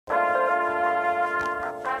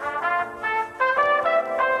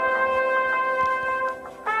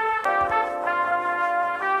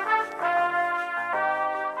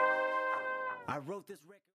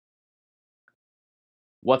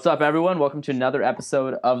What's up, everyone? Welcome to another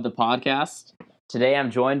episode of the podcast. Today, I'm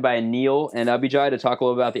joined by Neil and Abhijay to talk a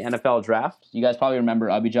little about the NFL draft. You guys probably remember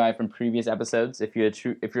Abhijay from previous episodes if you're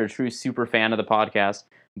a true super fan of the podcast.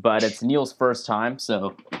 But it's Neil's first time,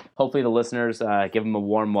 so hopefully the listeners give him a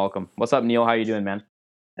warm welcome. What's up, Neil? How you doing, man?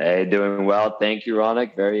 Hey, doing well. Thank you,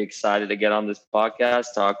 Ronak. Very excited to get on this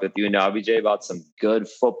podcast, talk with you and Abhijay about some good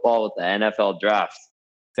football with the NFL draft.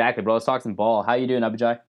 Exactly, bro. Let's talk some ball. How you doing,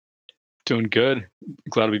 Abhijay? Doing good.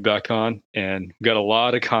 Glad to be back on, and got a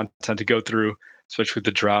lot of content to go through, especially with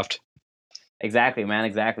the draft. Exactly, man.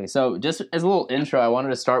 Exactly. So just as a little intro, I wanted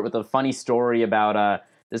to start with a funny story about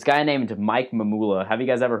this guy named Mike Mamula. Have you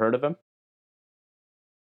guys ever heard of him?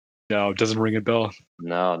 No, it doesn't ring a bell.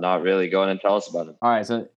 No, not really. Go ahead and tell us about him. All right,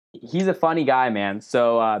 so he's a funny guy, man.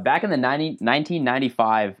 So back in the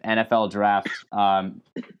 1995 NFL draft,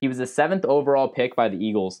 he was the 7th overall pick by the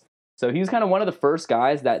Eagles. So he was kind of one of the first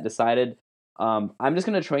guys that decided, I'm just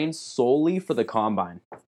going to train solely for the combine.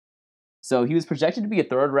 So he was projected to be a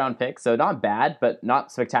 3rd-round pick, so not bad, but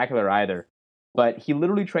not spectacular either. But he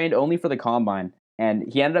literally trained only for the combine,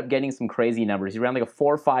 and he ended up getting some crazy numbers. He ran like a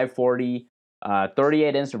 4.5 40,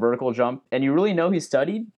 38-inch vertical jump, and you really know he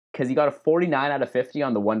studied because he got a 49 out of 50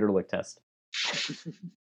 on the Wonderlic test.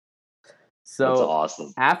 So that's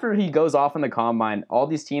awesome. After he goes off in the combine, all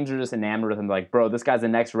these teams are just enamored with him. Like, bro, this guy's the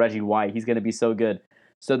next Reggie White. He's going to be so good.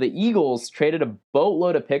 So the Eagles traded a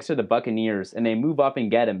boatload of picks for the Buccaneers, and they move up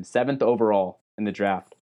and get him 7th overall in the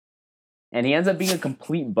draft. And he ends up being a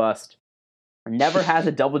complete bust. Never has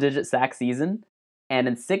a double-digit sack season. And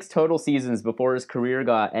in 6 total seasons before his career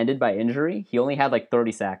got ended by injury, he only had like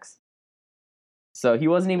 30 sacks. So he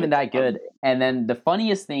wasn't even that good. And then the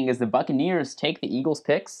funniest thing is the Buccaneers take the Eagles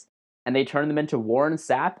picks, and they turn them into Warren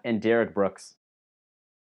Sapp and Derek Brooks.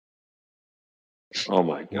 Oh,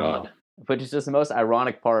 my God. Which is just the most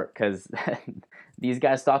ironic part because these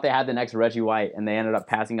guys thought they had the next Reggie White, and they ended up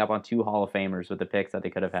passing up on 2 Hall of Famers with the picks that they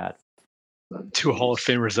could have had. 2 Hall of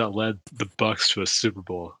Famers that led the Bucs to a Super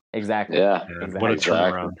Bowl. Exactly. Yeah. Exactly. What a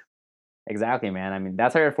turnaround. Exactly, man. I mean,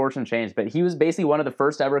 that's how your fortune changed. But he was basically one of the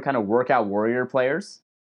first ever kind of workout warrior players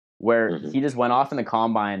where he just went off in the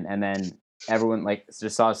combine, and then everyone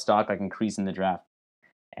just saw his stock increase in the draft.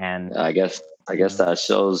 And I guess that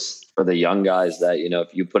shows for the young guys that,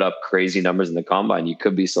 if you put up crazy numbers in the combine, you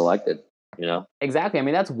could be selected, Exactly. I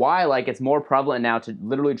mean, that's why it's more prevalent now to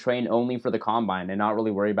literally train only for the combine and not really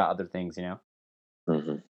worry about other things,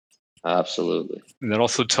 Mm-hmm. Absolutely. And that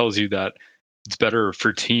also tells you that it's better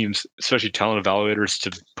for teams, especially talent evaluators,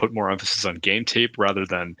 to put more emphasis on game tape rather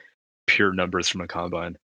than pure numbers from a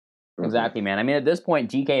combine. Exactly, man. I mean, at this point,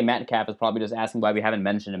 DK Metcalf is probably just asking why we haven't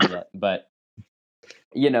mentioned him yet, but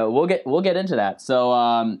we'll get into that. So,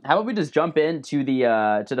 how about we just jump into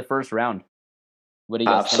the first round? What do you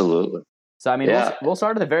guys Absolutely. think? So, I mean, we'll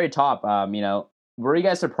start at the very top. Were you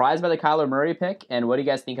guys surprised by the Kyler Murray pick, and what do you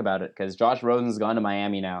guys think about it? Because Josh Rosen's gone to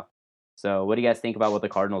Miami now. So, what do you guys think about what the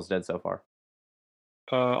Cardinals did so far?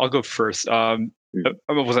 I'll go first.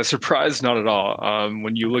 Was I surprised? Not at all.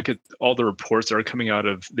 When you look at all the reports that are coming out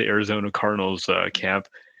of the Arizona Cardinals camp,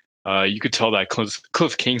 you could tell that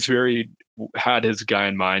Cliff Kingsbury had his guy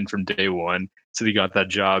in mind from day one, so he got that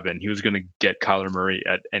job, and he was going to get Kyler Murray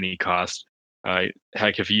at any cost.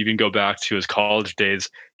 Heck, if you even go back to his college days,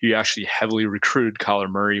 he actually heavily recruited Kyler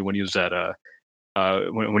Murray when he was at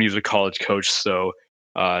when he was a college coach. So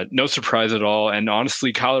no surprise at all. And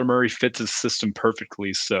honestly, Kyler Murray fits his system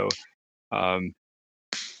perfectly. So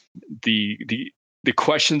the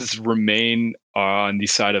questions remain on the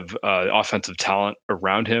side of offensive talent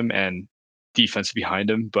around him and defense behind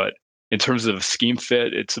him. But in terms of scheme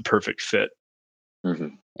fit, it's a perfect fit. Mm-hmm.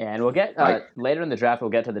 Yeah, and we'll get later in the draft,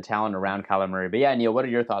 we'll get to the talent around Kyler Murray. But yeah, Neil, what are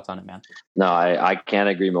your thoughts on it, man? No, I can't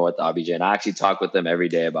agree more with Abhijay. And I actually talk with them every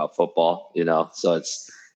day about football, so it's,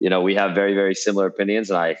 we have very, very similar opinions.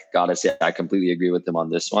 And I got to say, I completely agree with them on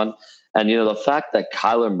this one. And, the fact that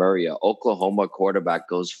Kyler Murray, an Oklahoma quarterback,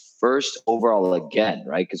 goes first overall again,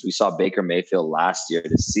 right? Because we saw Baker Mayfield last year.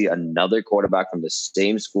 To see another quarterback from the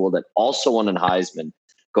same school that also won an Heisman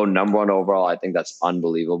go number 1 overall, I think that's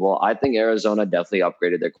unbelievable. I think Arizona definitely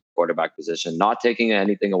upgraded their quarterback position, not taking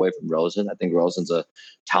anything away from Rosen. I think Rosen's a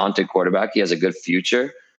talented quarterback. He has a good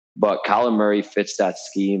future, but Kyler Murray fits that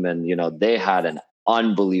scheme. And, they had an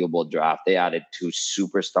unbelievable draft. They added 2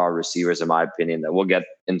 superstar receivers, in my opinion, that we'll get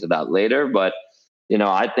into that later. But,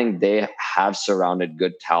 I think they have surrounded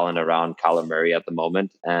good talent around Kyler Murray at the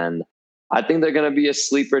moment. And I think they're going to be a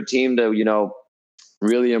sleeper team to,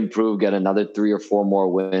 really improve, get another 3 or 4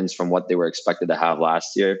 more wins from what they were expected to have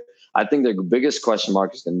last year. I think the biggest question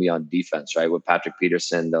mark is going to be on defense, right? With Patrick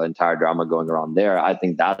Peterson, the entire drama going around there, I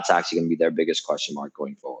think that's actually going to be their biggest question mark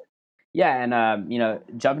going forward. Yeah, and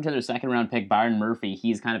jumping to their second round pick, Byron Murphy,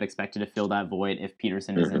 he's kind of expected to fill that void if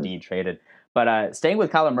Peterson is indeed traded. But staying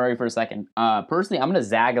with Kyler Murray for a second, personally, I'm going to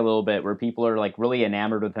zag a little bit where people are like really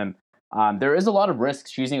enamored with him. There is a lot of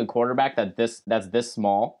risks choosing a quarterback that's this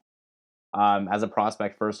small as a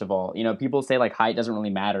prospect. First of all, people say like height doesn't really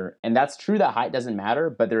matter, and that's true that height doesn't matter,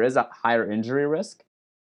 but there is a higher injury risk.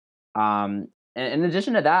 And in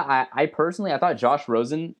addition to that, I personally thought Josh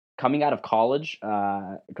Rosen coming out of college,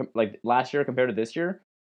 like last year compared to this year,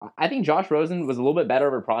 I think Josh Rosen was a little bit better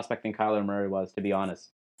of a prospect than Kyler Murray was, to be honest.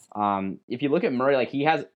 If you look at Murray, like he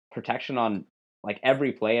has protection on like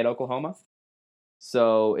every play at Oklahoma.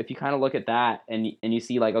 So if you kind of look at that and you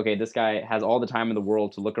see like, okay, this guy has all the time in the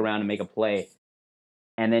world to look around and make a play.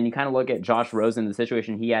 And then you kind of look at Josh Rosen, the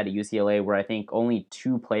situation he had at UCLA, where I think only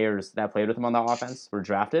 2 players that played with him on that offense were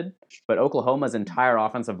drafted. But Oklahoma's entire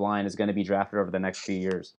offensive line is going to be drafted over the next few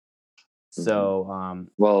years. So,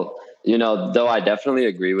 well, though I definitely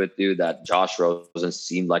agree with you that Josh Rosen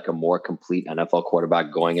seemed like a more complete NFL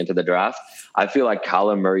quarterback going into the draft. I feel like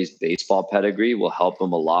Kyler Murray's baseball pedigree will help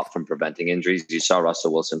him a lot from preventing injuries. You saw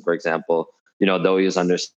Russell Wilson, for example, though he was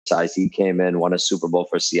undersized, he came in, won a Super Bowl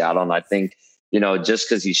for Seattle. And I think, just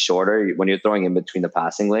because he's shorter, when you're throwing in between the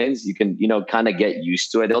passing lanes, you can, kind of get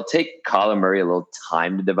used to it. It'll take Kyler Murray a little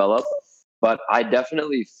time to develop, but I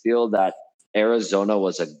definitely feel that Arizona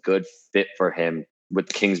was a good fit for him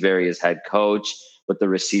with Kingsbury as head coach, with the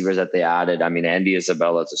receivers that they added. I mean, Andy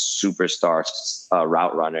Isabella is a superstar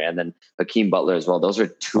route runner, and then Hakeem Butler as well. Those are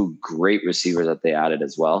 2 great receivers that they added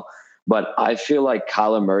as well. But I feel like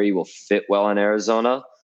Kyler Murray will fit well in Arizona.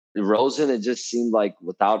 Rosen, it just seemed like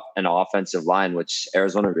without an offensive line, which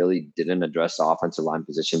Arizona really didn't address the offensive line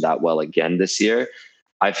position that well again this year,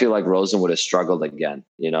 I feel like Rosen would have struggled again,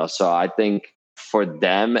 So I think for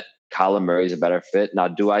them, Kyler Murray is a better fit. Now,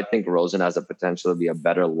 do I think Rosen has the potential to be a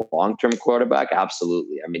better long-term quarterback?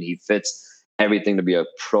 Absolutely. I mean, he fits everything to be a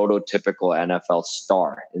prototypical NFL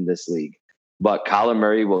star in this league. But Kyler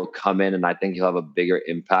Murray will come in, and I think he'll have a bigger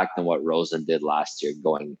impact than what Rosen did last year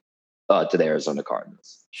going to the Arizona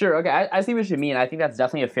Cardinals. Sure. Okay. I see what you mean. I think that's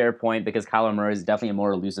definitely a fair point because Kyler Murray is definitely a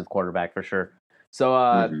more elusive quarterback for sure. So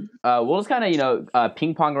we'll just kind of,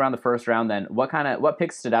 ping pong around the first round then. What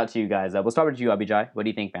picks stood out to you guys? We'll start with you, Abijay. What do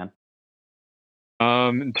you think, man?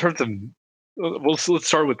 In terms of, let's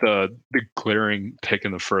start with the glaring pick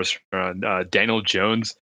in the first round, Daniel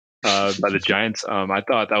Jones by the Giants. I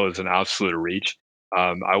thought that was an absolute reach.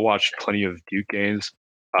 I watched plenty of Duke games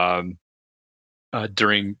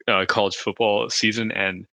during college football season,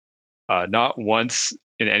 and not once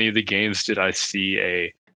in any of the games did I see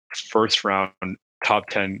a first round top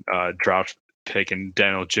 10 draft pick in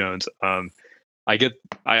Daniel Jones. I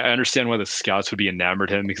understand why the scouts would be enamored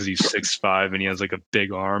him because he's 6'5" and he has like a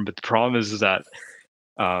big arm. But the problem is that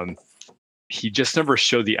he just never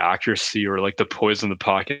showed the accuracy or like the poise in the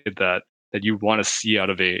pocket that you want to see out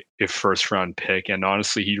of a first round pick. And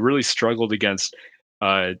honestly, he really struggled against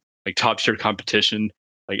like top tier competition.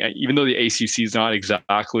 Like even though the ACC is not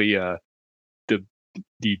exactly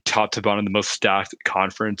the top to bottom, the most stacked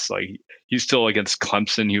conference, like he's still against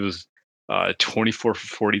Clemson. He was 24 for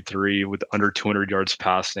 43 with under 200 yards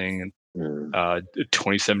passing and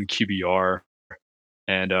 27 QBR.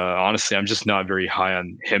 And honestly, I'm just not very high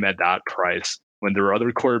on him at that price when there are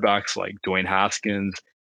other quarterbacks like Dwayne Haskins,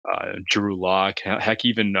 Drew Lock, heck,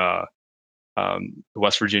 even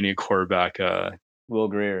West Virginia quarterback Will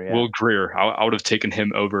Grier. Yeah. Will Grier. I would have taken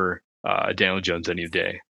him over Daniel Jones any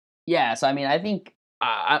day. Yeah, so I mean, I think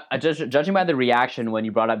judging by the reaction when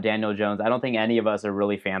you brought up Daniel Jones, I don't think any of us are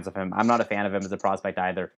really fans of him. I'm not a fan of him as a prospect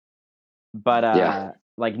either. But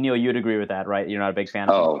like Neil, you'd agree with that, right? You're not a big fan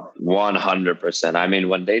of him? 100%. I mean,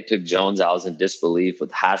 when they took Jones, I was in disbelief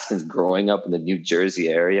with Haskins growing up in the New Jersey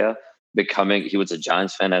area, he was a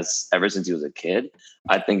Giants fan ever since he was a kid.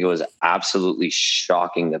 I think it was absolutely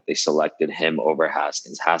shocking that they selected him over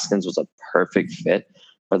Haskins. Haskins was a perfect fit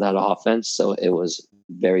for that offense. So it was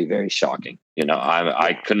very, very shocking.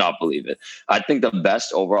 I could not believe it. I think the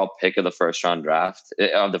best overall pick of the first round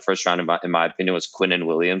in my opinion, was Quinnen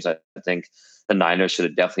Williams. I think the Niners should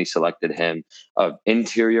have definitely selected him.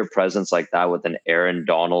 Interior presence like that with an Aaron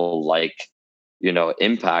Donald-like,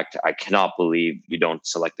 impact. I cannot believe you don't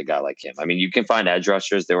select a guy like him. I mean, you can find edge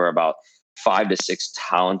rushers. There were about 5 to 6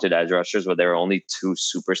 talented edge rushers, but there were only 2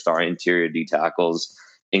 superstar interior D tackles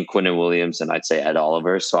in Quinnen Williams and I'd say Ed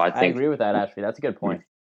Oliver. So I think I agree with that, actually. That's a good point.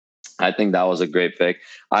 I think that was a great pick.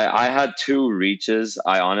 I had two reaches.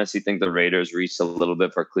 I honestly think the Raiders reached a little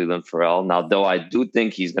bit for Cleveland Farrell. Now, though I do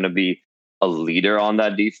think he's going to be a leader on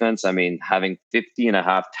that defense. I mean, having 50 and a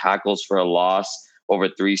half tackles for a loss over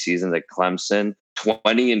 3 seasons at Clemson,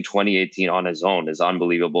 20 in 2018 on his own is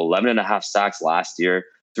unbelievable. 11 and a half sacks last year,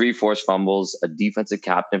 3 forced fumbles, a defensive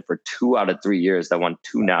captain for 2 out of 3 years that won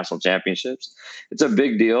 2 national championships. It's a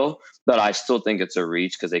big deal, but I still think it's a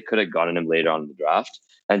reach because they could have gotten him later on in the draft.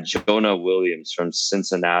 And Jonah Williams from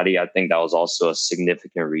Cincinnati, I think that was also a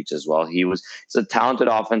significant reach as well. He's a talented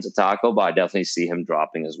offensive tackle, but I definitely see him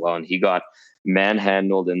dropping as well. And he got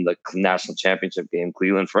manhandled in the national championship game.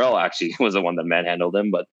 Cleveland Farrell actually was the one that manhandled him,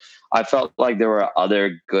 but I felt like there were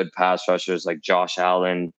other good pass rushers like Josh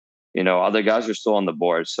Allen. Other guys were still on the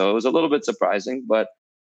board, so it was a little bit surprising, but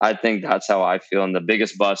I think that's how I feel. And the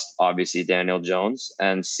biggest bust, obviously, Daniel Jones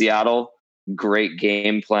and Seattle. Great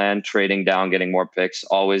game plan, trading down, getting more picks.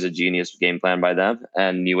 Always a genius game plan by them.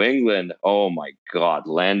 And New England, oh my God,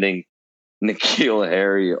 landing N'Keal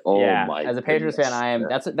Harry. Oh Yeah, my as a Patriots fan,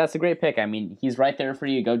 goodness. I am. That's a great pick. I mean, he's right there for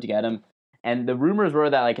you. Go to get him. And the rumors were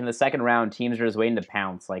that like in the second round, teams are just waiting to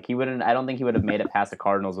pounce. Like he wouldn't. I don't think he would have made it past the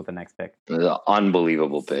Cardinals with the next pick.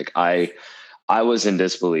 Unbelievable pick. I was in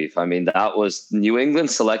disbelief. I mean, that was New England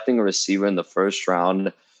selecting a receiver in the first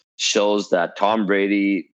round shows that Tom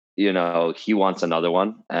Brady, he wants another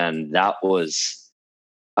one. And that was,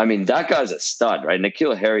 I mean, that guy's a stud, right?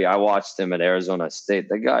 N'Keal Harry, I watched him at Arizona State.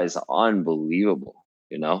 That guy is unbelievable.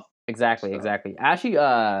 Exactly, So, exactly. I actually,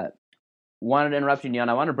 wanted to interrupt you, Neon.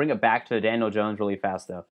 I want to bring it back to Daniel Jones really fast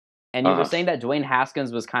though. And you were uh-huh. saying that Dwayne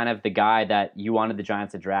Haskins was kind of the guy that you wanted the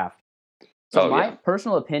Giants to draft. So Oh, my yeah.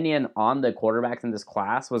 personal opinion on the quarterbacks in this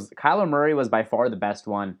class was Kyler Murray was by far the best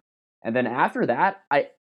one. And then after that,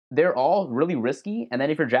 they're all really risky. And then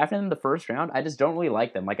if you're drafting them in the first round, I just don't really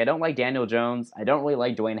like them. Like I don't like Daniel Jones. I don't really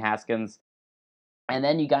like Dwayne Haskins. And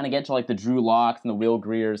then you kind of get to like the Drew Locks and the Will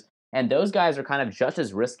Greers. And those guys are kind of just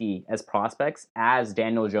as risky as prospects as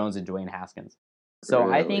Daniel Jones and Dwayne Haskins. So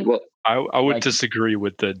I Really? think Well, I would like disagree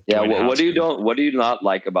with the yeah. Dwayne What do you Haskins. don't? What do you not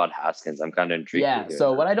like about Haskins? I'm kind of intrigued to yeah, hear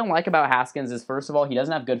so that. what I don't like about Haskins is first of all, he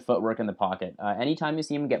doesn't have good footwork in the pocket. Anytime you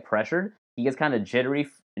see him get pressured, he gets kind of jittery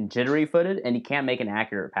footed and he can't make an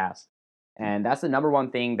accurate pass. And that's the number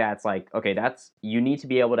one thing that's like, okay, that's you need to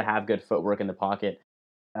be able to have good footwork in the pocket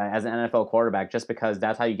as an NFL quarterback, just because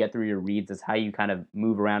that's how you get through your reads. Is how you kind of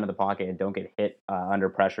move around in the pocket and don't get hit under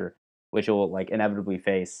pressure, which you'll like inevitably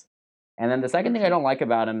face. And then the second thing I Mhm. don't like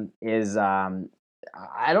about him is I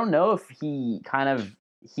don't know if he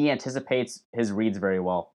anticipates his reads very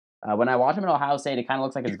well. When I watch him at Ohio State, it kind of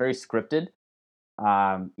looks like it's very scripted.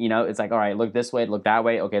 It's like, all right, look this way, look that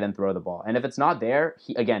way, okay, then throw the ball. And if it's not there,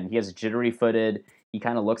 he has jittery footed. He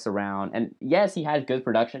kind of looks around, and yes, he had good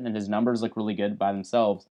production, and his numbers look really good by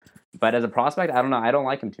themselves. But as a prospect, I don't know. I don't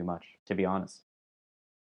like him too much, to be honest.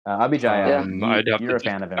 Abijaya, Yeah. you're a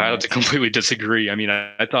fan of him, I'd have right? to completely disagree. I mean,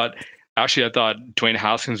 I thought Dwayne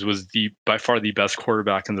Haskins was by far the best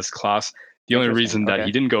quarterback in this class. The only Interesting. reason that Okay.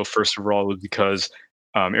 he didn't go first overall was because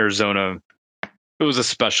Arizona. It was a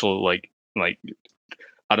special like I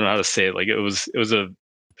don't know how to say it. Like it was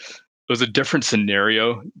a different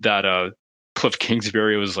scenario that Cliff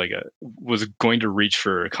Kingsbury was going to reach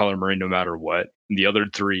for Kyler Murray no matter what. And the other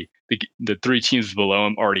the three teams below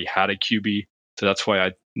him already had a QB, so that's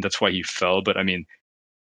why he fell. But in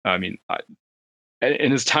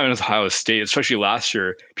his time in Ohio State, especially last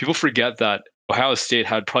year, people forget that Ohio State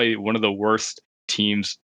had probably one of the worst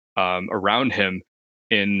teams around him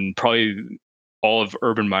in probably all of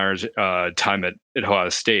Urban Meyer's time at Ohio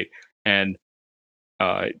State, and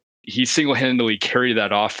uh, he single-handedly carried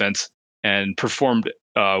that offense and performed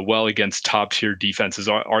well against top-tier defenses,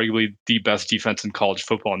 arguably the best defense in college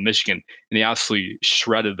football in Michigan, and he absolutely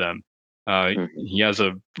shredded them. Mhm. He has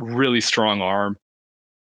a really strong arm.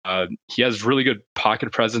 He has really good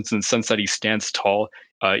pocket presence in the sense that he stands tall,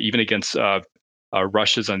 even against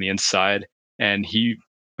rushes on the inside. And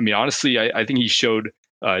honestly, I think he showed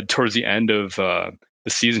towards the end of the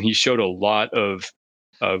season, he showed a lot of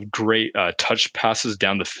great touch passes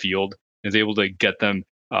down the field. He was able to get them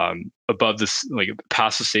above this, like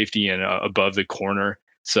past the safety and above the corner.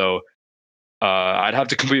 So I'd have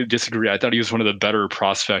to completely disagree. I thought he was one of the better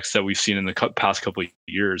prospects that we've seen in the past couple of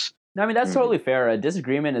years. No, I mean that's Mhm. totally fair. A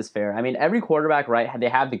disagreement is fair. I mean, every quarterback, right? They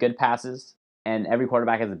have the good passes, and every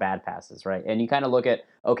quarterback has the bad passes, right? And you kind of look at,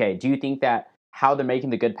 okay, do you think that how they're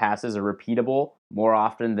making the good passes are repeatable more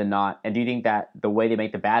often than not? And do you think that the way they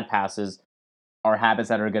make the bad passes are habits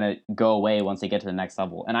that are going to go away once they get to the next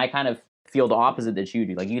level? And I kind of feel the opposite that you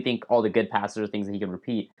do. Like, you think all the good passes are things that he can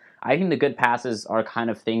repeat. I think the good passes are kind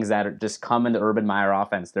of things that just come in the Urban Meyer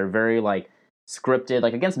offense. They're very like scripted.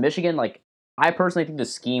 Like against Michigan, like I personally think the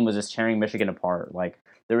scheme was just tearing Michigan apart. Like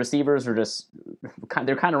the receivers are just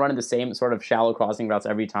they're kind of running the same sort of shallow crossing routes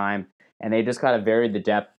every time, and they just kind of varied the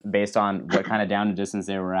depth based on what kind of down and distance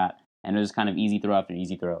they were at. And it was kind of easy throw after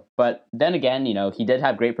easy throw. But then again, he did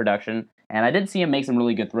have great production, and I did see him make some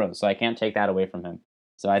really good throws, so I can't take that away from him.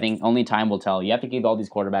 So I think only time will tell. You have to give all these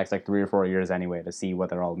quarterbacks like 3 or 4 years anyway to see what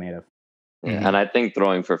they're all made of. Yeah, and I think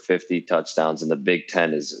throwing for 50 touchdowns in the Big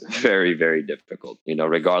Ten is very, very difficult,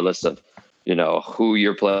 regardless of, who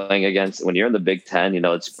you're playing against. When you're in the Big Ten,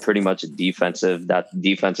 it's pretty much defensive. That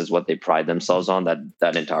defense is what they pride themselves on,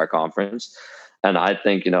 that entire conference. And I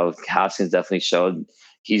think, Haskins definitely showed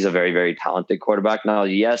he's a very, very talented quarterback. Now,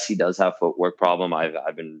 yes, he does have footwork problem.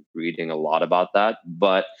 I've been reading a lot about that.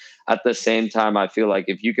 But at the same time, I feel like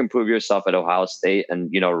if you can prove yourself at Ohio State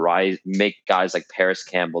and, make guys like Paris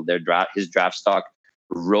Campbell, his draft stock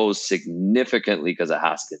rose significantly because of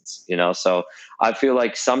Haskins, So I feel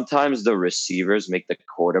like sometimes the receivers make the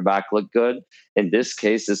quarterback look good. In this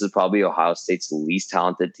case, this is probably Ohio State's least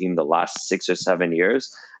talented team the last 6 or 7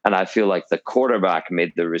 years. And I feel like the quarterback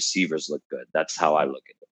made the receivers look good. That's how I look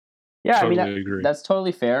at it. Yeah, Totally agree. That's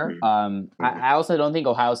totally fair. I also don't think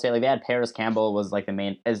Ohio State, like they had Paris Campbell was like the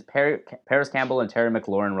main, Paris Campbell and Terry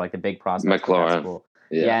McLaurin were like the big prospects for that school.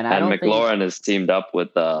 Yeah, and McLaurin is teamed up with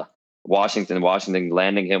Washington. Washington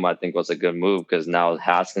landing him, I think, was a good move because now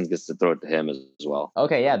Haskins gets to throw it to him as well.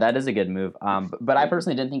 Okay, yeah, that is a good move. But I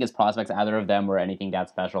personally didn't think his prospects, either of them, were anything that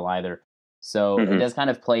special either. So it does kind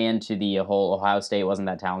of play into the whole Ohio State wasn't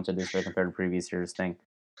that talented this year compared to previous years thing.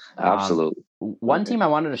 Absolutely. One team I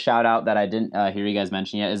wanted to shout out that I didn't hear you guys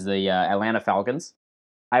mention yet is the Atlanta Falcons.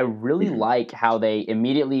 I really like how they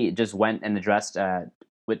immediately just went and addressed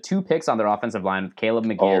with 2 picks on their offensive line with Caleb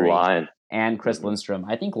McGarry and Chris Lindstrom.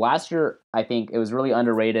 I think last year, it was really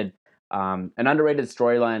underrated. An underrated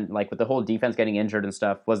storyline, like with the whole defense getting injured and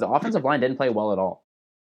stuff, was the offensive line didn't play well at all.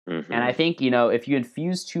 And I think, if you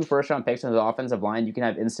infuse 2 first-round picks into the offensive line, you can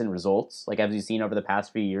have instant results, like as you've seen over the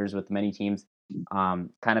past few years with many teams. Kind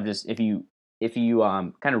of just if you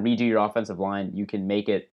kind of redo your offensive line, you can make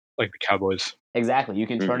it like the Cowboys. Exactly, you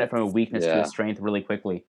can turn it from a weakness to a strength really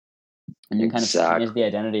quickly, and you kind of change the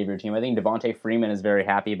identity of your team. I think Devontae Freeman is very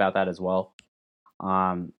happy about that as well.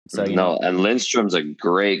 And Lindstrom's a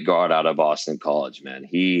great guard out of Boston College, man.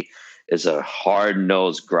 He is a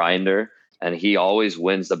hard-nosed grinder, and he always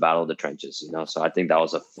wins the battle of the trenches. So I think that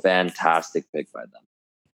was a fantastic pick by them.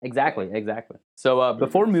 Exactly. So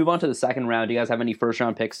before we move on to the second round, do you guys have any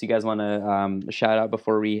first-round picks you guys want to shout out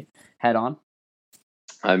before we head on?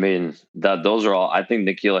 I mean, those are all. I think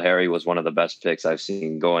N'Keal Harry was one of the best picks I've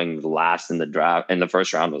seen going last in the draft. In the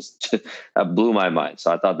first round that blew my mind.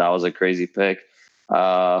 So I thought that was a crazy pick.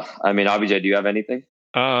 Abhijay, do you have anything?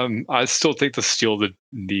 I still think the steal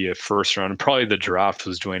the first round, and probably the draft,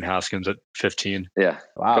 was Dwayne Haskins at 15. Yeah,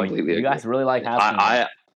 wow, completely. You guys really like Haskins.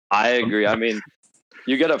 I agree. I mean,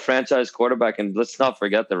 you get a franchise quarterback, and let's not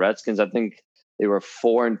forget the Redskins. I think they were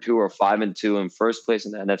 4-2 or 5-2 in first place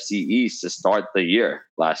in the NFC East to start the year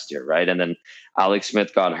last year, right? And then Alex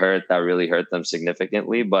Smith got hurt. That really hurt them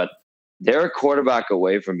significantly. But they're a quarterback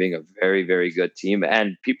away from being a very, very good team.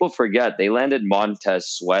 And people forget they landed Montez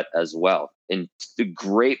Sweat as well, in the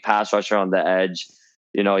great pass rusher on the edge.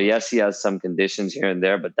 Yes, he has some conditions here and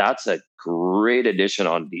there, but that's a great addition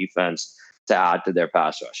on defense to add to their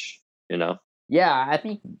pass rush. Yeah, I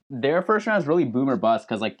think their first round is really boom or bust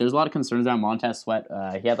because there's a lot of concerns around Montez Sweat.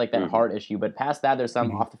 He had that heart issue, but past that, there's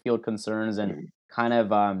some off the field concerns and kind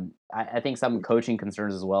of I think some coaching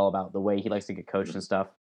concerns as well about the way he likes to get coached and stuff.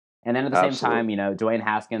 And then at the same time, Dwayne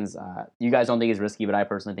Haskins, you guys don't think he's risky, but I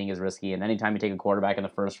personally think he's risky. And anytime you take a quarterback in the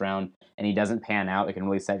first round and he doesn't pan out, it can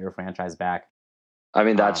really set your franchise back. I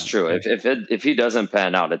mean, that's true. If he doesn't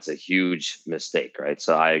pan out, it's a huge mistake, right?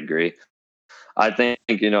 So I agree. I think,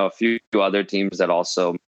 a few other teams that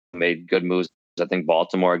also made good moves. I think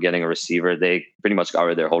Baltimore getting a receiver, they pretty much got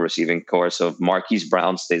rid of their whole receiving core. So if Marquise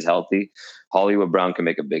Brown stays healthy, Hollywood Brown can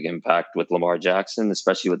make a big impact with Lamar Jackson,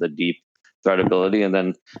 especially with the deep threat ability. And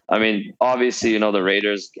then, obviously, the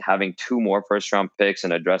Raiders having 2 more first-round picks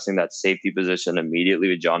and addressing that safety position immediately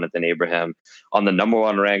with Jonathan Abraham on the number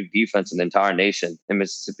 1 ranked defense in the entire nation in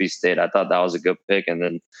Mississippi State. I thought that was a good pick. And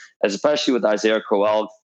then, especially with Isaiah Crowell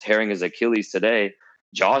tearing his Achilles today,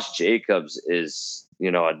 Josh Jacobs is,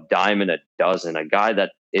 a dime in a dozen, a guy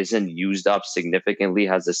that isn't used up significantly,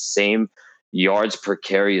 has the same yards per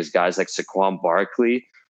carry as guys like Saquon Barkley.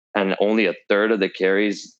 and only a third of the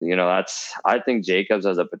carries, I think Jacobs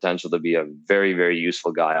has a potential to be a very, very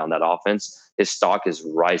useful guy on that offense. His stock is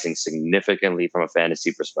rising significantly from a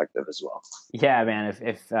fantasy perspective as well. Yeah, man.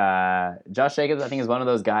 If Josh Jacobs, I think, is one of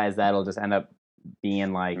those guys that'll just end up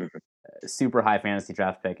being like super high fantasy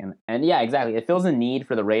draft pick, and yeah, exactly. It fills a need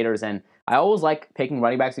for the Raiders, and I always like picking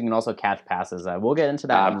running backs who can also catch passes. We'll get into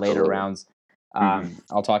that in later rounds.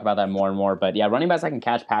 I'll talk about that more and more, but yeah, running backs that can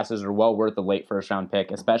catch passes are well worth the late first round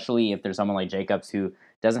pick, especially if there's someone like Jacobs who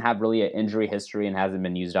doesn't have really an injury history and hasn't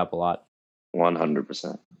been used up a lot.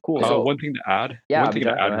 100%. Cool. So one thing to add,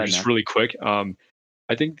 just really quick.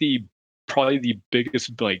 I think probably the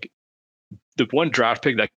biggest, like, the one draft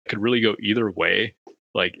pick that could really go either way,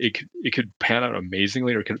 like it could pan out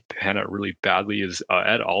amazingly or it could pan out really badly, is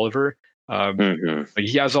Ed Oliver. Like,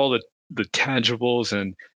 he has all the tangibles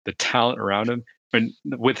and the talent around him, and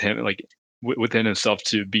with him, like within himself,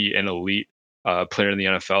 to be an elite player in the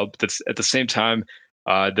NFL. But that's, at the same time,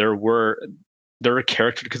 there were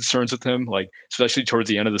character concerns with him, like especially towards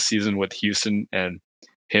the end of the season with Houston and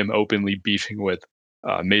him openly beefing with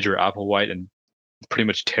Major Applewhite and pretty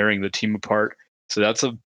much tearing the team apart. So that's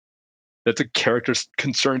a character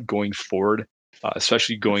concern going forward,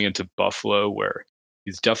 especially going into Buffalo, where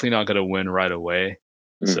he's definitely not going to win right away.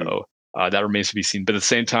 So that remains to be seen. But at the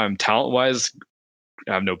same time, talent-wise,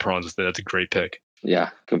 I have no problems with it. That's a great pick. Yeah,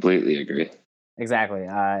 completely agree. Exactly.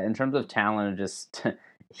 In terms of talent, just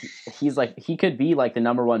he's like, he could be like the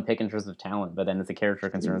number one pick in terms of talent, but then it's the character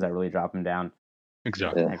concerns that really drop him down.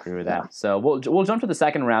 Exactly. I agree with that. So we'll jump to the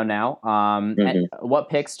second round now. And what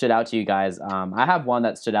picks stood out to you guys? I have one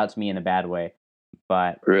that stood out to me in a bad way,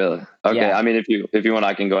 but really, okay. Yeah. I mean, if you want,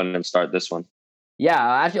 I can go ahead and start this one. Yeah,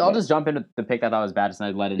 actually, I'll just jump into the pick that I thought was bad, just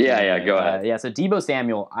I let it. Go ahead. Yeah, so Deebo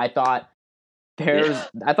Samuel, I thought there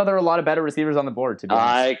were a lot of better receivers on the board. To be honest,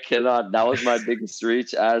 I cannot. That was my biggest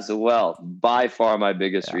reach as well. By far, my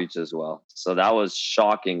biggest reach as well. So that was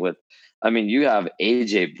shocking. You have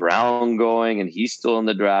AJ Brown going, and he's still in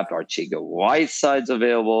the draft. Arcega-Whiteside's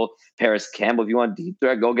available. Paris Campbell, if you want deep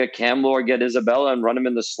threat, go get Campbell or get Isabella and run him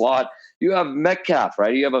in the slot. You have Metcalf,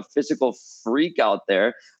 right? You have a physical freak out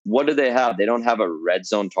there. What do they have? They don't have a red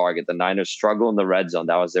zone target. The Niners struggle in the red zone.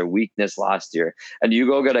 That was their weakness last year. And you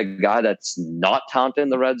go get a guy that's not talented in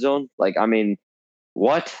the red zone?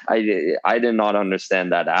 What? I did not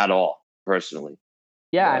understand that at all, personally.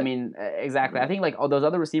 Yeah, exactly. I think like all those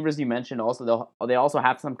other receivers you mentioned, also they also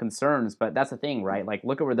have some concerns, but that's the thing, right? Like,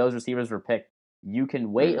 look at where those receivers were picked. You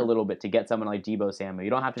can wait a little bit to get someone like Deebo Samuel. You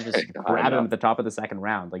don't have to just grab him at the top of the second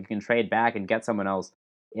round. Like, you can trade back and get someone else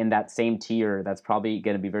in that same tier that's probably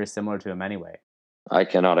going to be very similar to him anyway. I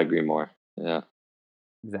cannot agree more. Yeah,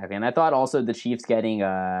 exactly. And I thought also the Chiefs getting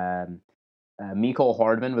Mecole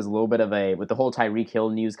Hardman was a little bit of with the whole Tyreek Hill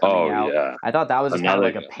news coming out. Yeah. I thought that was just kind of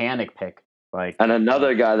like a panic pick. And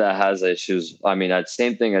another guy that has issues. That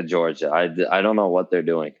same thing at Georgia. I don't know what they're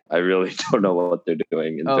doing. I really don't know what they're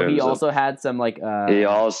doing. He also had some he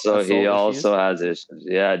also has issues.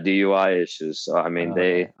 Yeah, DUI issues. So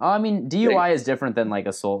DUI is different than like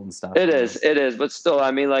assault and stuff. It is, but still,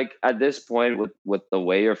 at this point, with the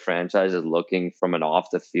way your franchise is looking from an off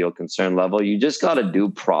the field concern level, you just got to do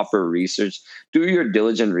proper research, do your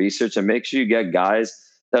diligent research, and make sure you get guys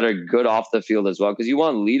that are good off the field as well, because you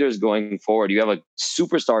want leaders going forward. You have a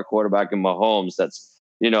superstar quarterback in Mahomes that's,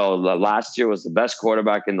 last year was the best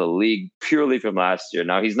quarterback in the league purely from last year.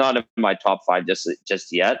 Now, he's not in my top 5 just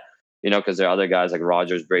yet, because there are other guys like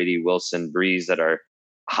Rodgers, Brady, Wilson, Breeze that are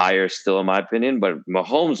higher still, in my opinion. But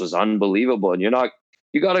Mahomes was unbelievable, and you got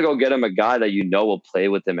to go get him a guy that will play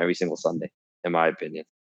with him every single Sunday, in my opinion.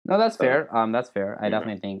 No, that's fair. That's fair. I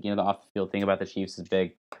definitely think the off the field thing about the Chiefs is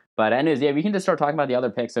big. But anyways, we can just start talking about the other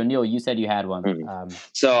picks. So Neil, you said you had one.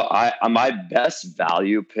 So my best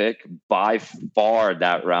value pick by far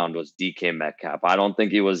that round was DK Metcalf. I don't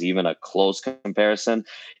think it was even a close comparison.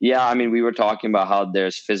 Yeah, we were talking about how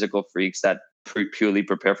there's physical freaks that purely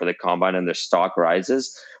prepare for the combine and their stock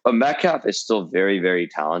rises, but Metcalf is still very, very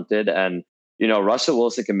talented, and Russell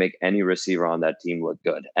Wilson can make any receiver on that team look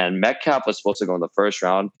good. And Metcalf was supposed to go in the first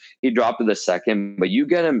round. He dropped to the second, but you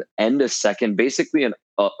get him end of second, basically an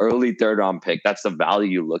early third round pick. That's the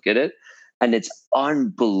value you look at it. And it's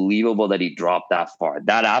unbelievable that he dropped that far.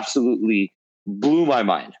 That absolutely blew my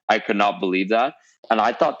mind. I could not believe that. And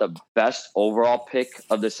I thought the best overall pick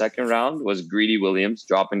of the second round was Greedy Williams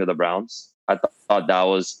dropping to the Browns. I thought that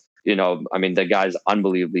was, the guy's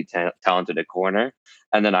unbelievably talented at corner.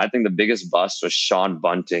 And then I think the biggest bust was Sean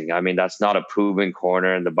Bunting. That's not a proven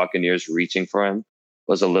corner, and the Buccaneers reaching for him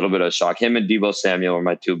was a little bit of a shock. Him and Deebo Samuel were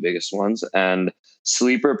my 2 biggest ones. And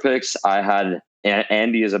sleeper picks, I had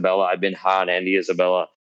Andy Isabella. I've been high on Andy Isabella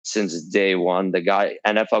since day one. The guy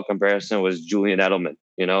NFL comparison was Julian Edelman,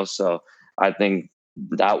 so I think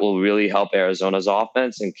that will really help Arizona's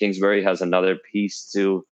offense, and Kingsbury has another piece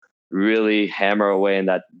to really hammer away in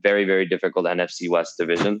that very, very difficult NFC West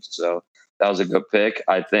division. So that was a good pick.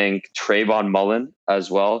 I think Trayvon Mullen as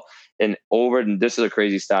well. And this is a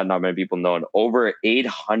crazy stat not many people know, in over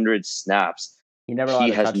 800 snaps. He never allowed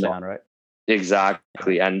a touchdown, right?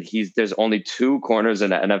 Exactly. And there's only 2 corners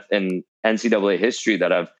in NCAA history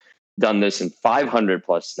that have done this in 500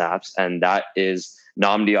 plus snaps, and that is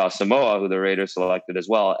Nnamdi Asamoah, who the Raiders selected as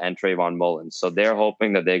well, and Trayvon Mullen. So they're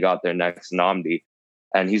hoping that they got their next Nnamdi,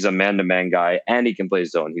 and he's a man-to-man guy, and he can play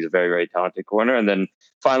zone. He's a very, very talented corner. And then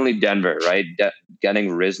finally Denver, right? Getting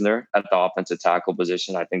Risner at the offensive tackle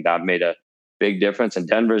position, I think that made a big difference. And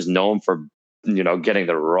Denver is known for getting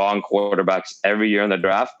the wrong quarterbacks every year in the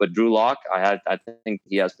draft. But Drew Lock, I think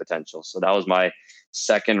he has potential. So that was my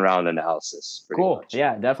second round analysis. Cool. Much.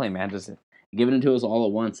 Yeah, definitely, man. Just giving it to us all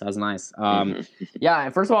at once. That was nice. Yeah,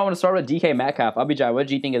 and first of all, I want to start with DK Metcalf. Abhijay, what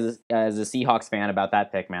do you think as a Seahawks fan about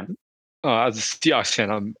that pick, man? As a Seahawks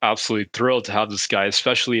fan, I'm absolutely thrilled to have this guy,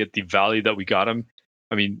 especially at the value that we got him.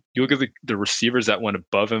 I mean, you look at the receivers that went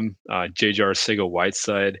above him, J.J.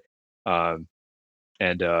 Arcega-Whiteside,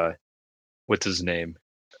 and what's his name?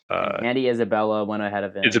 Andy Isabella went ahead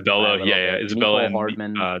of him. Isabella, Isabella and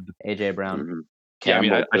Hardman, A.J. Brown. Yeah, I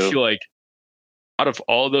mean, I feel like out of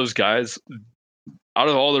all those guys, out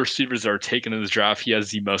of all the receivers that are taken in this draft, he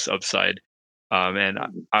has the most upside. And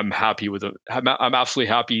I'm happy with it. I'm absolutely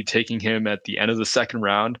happy taking him at the end of the second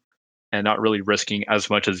round and not really risking as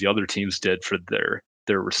much as the other teams did for their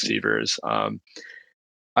receivers.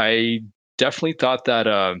 I definitely thought that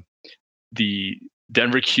the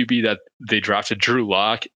Denver QB that they drafted, Drew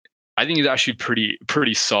Lock, I think he's actually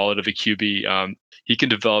pretty solid of a QB. He can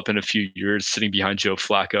develop in a few years sitting behind Joe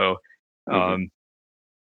Flacco.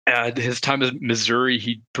 At his time at Missouri,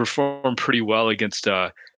 he performed pretty well against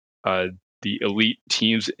the elite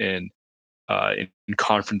teams in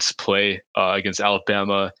conference play against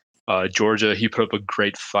Alabama, Georgia. He put up a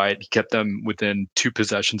great fight. He kept them within 2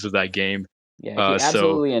 possessions of that game. Yeah, he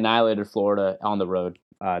absolutely annihilated Florida on the road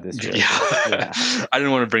this year. Yeah. I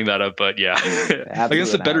didn't want to bring that up, but yeah,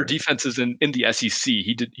 against the better defenses in the SEC,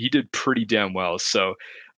 he did pretty damn well. So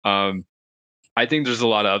I think there's a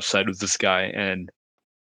lot of upside with this guy, and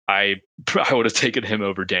I would have taken him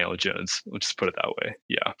over Daniel Jones. Let's just put it that way.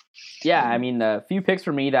 Yeah. Yeah, I mean, a few picks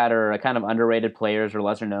for me that are kind of underrated players or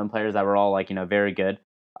lesser known players that were all very good.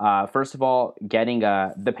 First of all, getting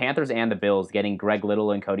the Panthers and the Bills, getting Greg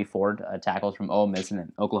Little and Cody Ford, tackles from Ole Miss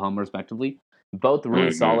and Oklahoma, respectively. Both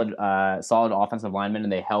really solid offensive linemen,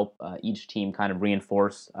 and they help each team kind of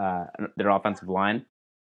reinforce their offensive line.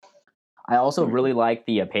 I also really like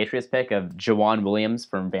the Patriots pick of Jawan Williams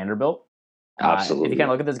from Vanderbilt. Absolutely. If you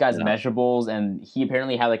kind of look at this guy's measurables, and he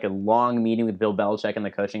apparently had like a long meeting with Bill Belichick and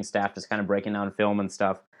the coaching staff, just kind of breaking down film and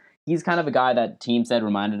stuff. He's kind of a guy that team said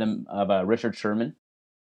reminded him of Richard Sherman.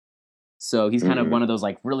 So he's kind of one of those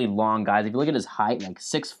like really long guys. If you look at his height, like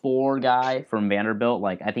 6'4" guy from Vanderbilt,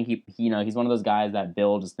 like I think he's one of those guys that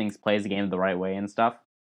Bill just thinks plays the game the right way and stuff.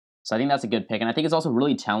 So I think that's a good pick, and I think it's also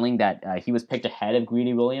really telling that he was picked ahead of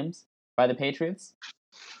Greedy Williams by the Patriots.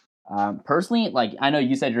 Personally, like I know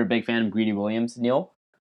you said you're a big fan of Greedy Williams, Neil,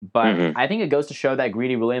 but I think it goes to show that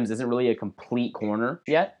Greedy Williams isn't really a complete corner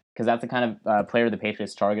yet, because that's the kind of player the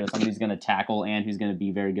Patriots target, is somebody who's going to tackle and who's going to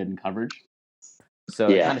be very good in coverage. So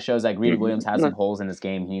it kind of shows that Greedy Williams has some holes in his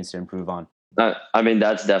game he needs to improve on. I mean,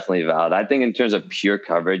 that's definitely valid. I think in terms of pure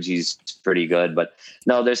coverage, he's pretty good. But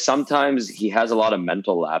no, there's sometimes he has a lot of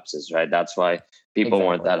mental lapses, right? That's why people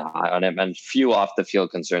weren't that high on him. And few off the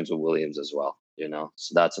field concerns with Williams as well,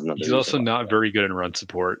 So that's another He's also not very good in run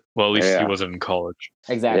support. Well, at least he wasn't in college.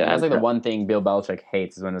 Exactly. That's like the one thing Bill Belichick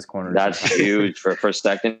hates is when his corners. That's huge. For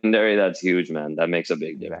secondary, that's huge, man. That makes a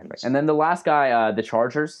big difference. Exactly. And then the last guy, the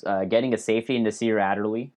Chargers, getting a safety in Nasir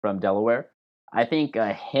Adderley from Delaware. I think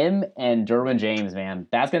him and Derwin James, man,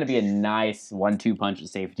 that's going to be a nice 1-2 punch at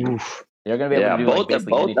safety. Oof. They're going to be able to do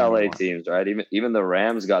both LA teams, right? Even the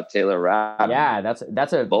Rams got Taylor Rapp. Yeah,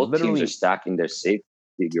 that's a both teams are stacking their safety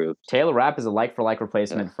group. Taylor Rapp is a like-for-like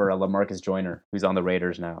replacement for LaMarcus Joyner, who's on the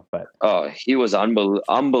Raiders now. But he was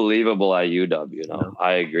unbelievable at UW.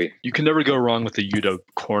 I agree. You can never go wrong with a UW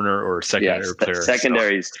corner or secondary player.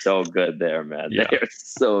 Secondary is so good there, man. Yeah. They're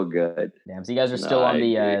so good. Damn, so you guys are still on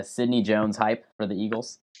the Sidney Jones hype for the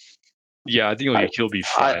Eagles? Yeah, I think he'll be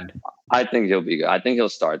fine. I think he'll be good. I think he'll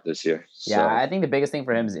start this year. Yeah, I think the biggest thing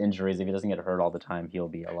for him is injuries. If he doesn't get hurt all the time, he'll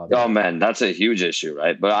be a lot better. Oh, man, that's a huge issue,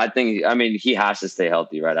 right? But he has to stay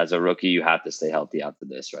healthy, right? As a rookie, you have to stay healthy after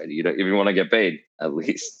this, right? If you want to get paid, at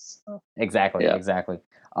least. Exactly.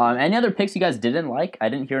 Any other picks you guys didn't like? I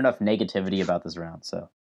didn't hear enough negativity about this round. So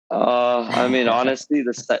I mean, honestly,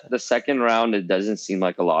 the second round, it doesn't seem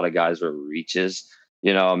like a lot of guys were reaches.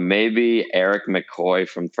 Maybe Eric McCoy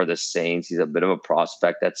for the Saints. He's a bit of a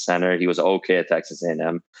prospect at center. He was okay at Texas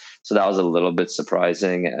A&M, so that was a little bit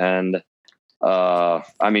surprising. And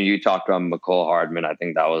I mean, you talked about McCole Hardman. I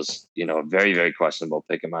think that was a very, very questionable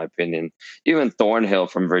pick in my opinion. Even Thornhill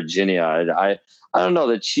from Virginia. I don't know.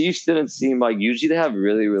 The Chiefs didn't seem like, usually they have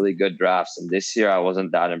really, really good drafts, and this year I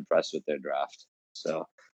wasn't that impressed with their draft. So.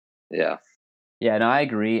 Yeah. Yeah, no, I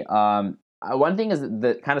agree. One thing is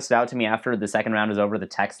that kind of stood out to me after the second round was over, the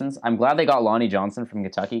Texans. I'm glad they got Lonnie Johnson from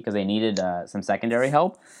Kentucky because they needed some secondary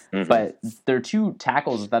help. Mm-hmm. But their two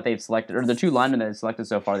tackles that they've selected, or the two linemen that they've selected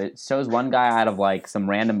so far, it shows one guy out of like some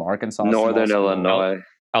random Arkansas, Northern Illinois.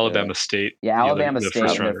 Alabama State. Yeah, Alabama State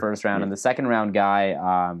in their first round. Mm-hmm. And the second round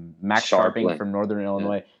guy, Max Sharping from Northern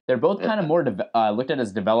Illinois. Yeah. They're both kind of more looked at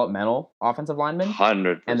as developmental offensive linemen.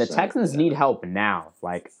 100%. And the Texans need help now.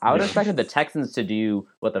 Like, I would have expected the Texans to do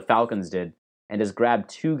what the Falcons did and just grab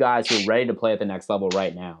two guys who are ready to play at the next level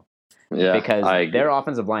right now. Yeah, because their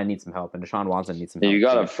offensive line needs some help, and Deshaun Watson needs some help. You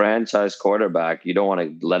got a franchise quarterback. You don't want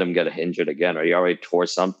to let him get injured again, or he already tore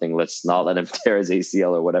something. Let's not let him tear his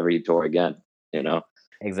ACL or whatever he tore again,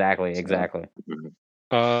 Exactly.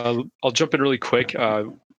 I'll jump in really quick.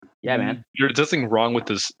 Yeah, man. There's nothing wrong with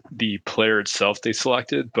the player itself they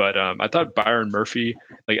selected, but I thought Byron Murphy,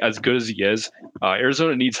 like as good as he is,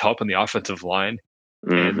 Arizona needs help on the offensive line,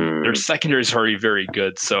 and their secondary is already very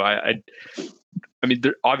good. So I mean,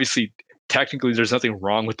 obviously, technically, there's nothing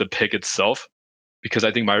wrong with the pick itself, because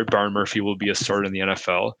I think Byron Murphy will be a starter in the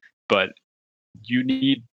NFL, but you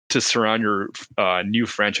need to surround your new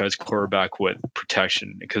franchise quarterback with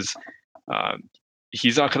protection, because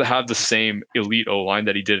he's not going to have the same elite O-line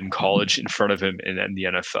that he did in college in front of him in the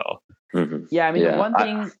NFL. Mm-hmm. Yeah, I mean, the one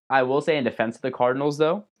thing I will say in defense of the Cardinals,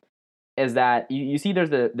 though, is that you see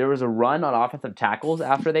there was a run on offensive tackles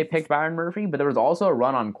after they picked Byron Murphy, but there was also a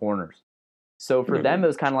run on corners. So for them, it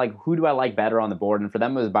was kind of like, who do I like better on the board? And for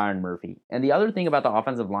them, it was Byron Murphy. And the other thing about the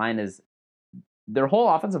offensive line is their whole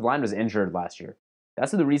offensive line was injured last year.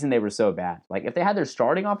 That's the reason they were so bad. Like, if they had their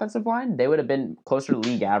starting offensive line, they would have been closer to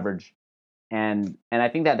league average. And I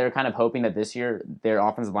think that they're kind of hoping that this year their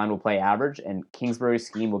offensive line will play average, and Kingsbury's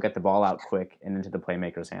scheme will get the ball out quick and into the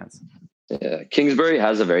playmakers' hands. Yeah, Kingsbury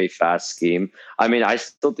has a very fast scheme. I mean, I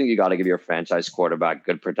still think you got to give your franchise quarterback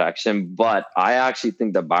good protection, but I actually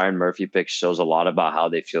think the Byron Murphy pick shows a lot about how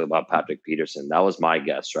they feel about Patrick Peterson. That was my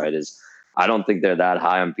guess, right? I don't think they're that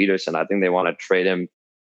high on Peterson. I think they want to trade him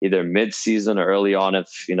either mid-season or early on if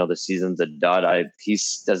the season's a dud. He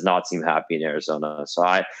does not seem happy in Arizona, so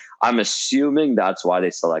I'm assuming that's why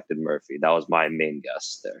they selected Murphy. That was my main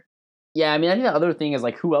guess there. Yeah, I mean, I think the other thing is,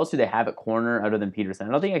 like, who else do they have at corner other than Peterson?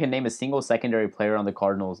 I don't think I can name a single secondary player on the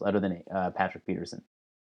Cardinals other than Patrick Peterson.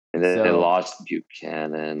 And then they lost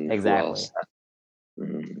Buchanan. Exactly.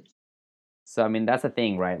 So, I mean, that's the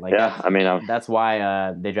thing, right? Like, yeah, I mean, that's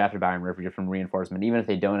why they drafted Byron Murphy from reinforcement, even if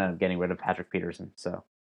they don't end up getting rid of Patrick Peterson. So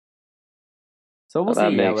we'll see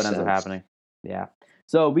what ends up happening. Yeah.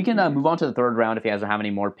 So we can move on to the third round if you guys don't have any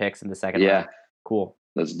more picks in the second round. Cool.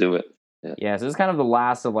 Let's do it. Yeah, so this is kind of the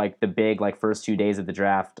last of like the big first 2 days of the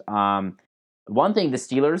draft. One thing, the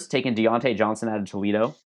Steelers taking Deontay Johnson out of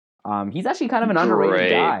Toledo. He's actually kind of an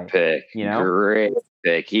underrated guy. Great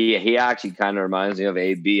pick. He actually kind of reminds me of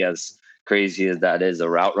AB, as crazy as that is. The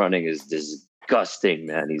route running is disgusting,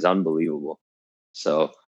 man. He's unbelievable.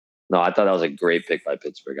 So, no, I thought that was a great pick by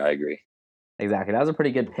Pittsburgh. I agree. Exactly. That was a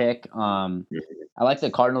pretty good pick. I like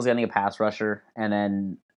the Cardinals getting a pass rusher, and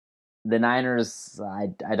then the Niners,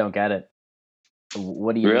 I don't get it.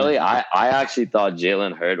 What do you really? I actually thought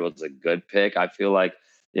Jalen Hurd was a good pick. I feel like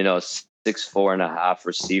 6'4.5"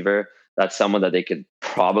 receiver. That's someone that they could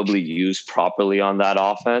probably use properly on that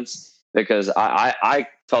offense, because I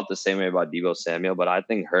felt the same way about Deebo Samuel, but I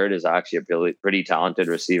think Hurd is actually a pretty talented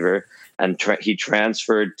receiver, and he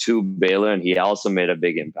transferred to Baylor, and he also made a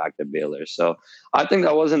big impact at Baylor. So I think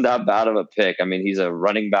that wasn't that bad of a pick. I mean, he's a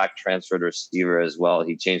running back transferred receiver as well.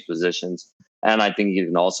 He changed positions, and I think he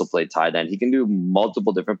can also play tight end. He can do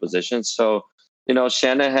multiple different positions. So,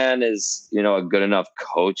 Shanahan is, a good enough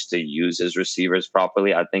coach to use his receivers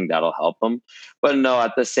properly. I think that'll help him. But no,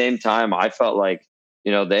 at the same time, I felt like,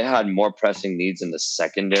 they had more pressing needs in the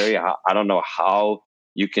secondary. I don't know how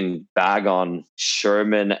you can bag on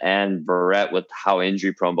Sherman and Barrett with how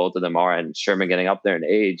injury prone both of them are, and Sherman getting up there in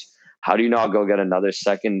age. How do you not go get another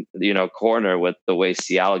second, corner with the way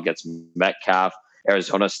Seattle gets Metcalf,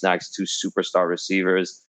 Arizona snags 2 superstar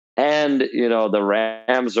receivers, and, the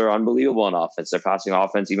Rams are unbelievable on offense. They're passing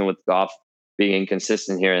offense, even with Goff being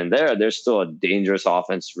inconsistent here and there, they're still a dangerous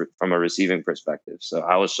offense from a receiving perspective. So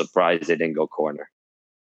I was surprised they didn't go corner.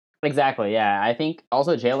 Exactly. Yeah, I think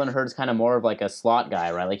also Jalen Hurts kind of more of like a slot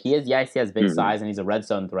guy, right? Like he has big size and he's a red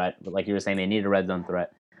zone threat. But like you were saying, they need a red zone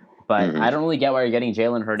threat. But I don't really get why you're getting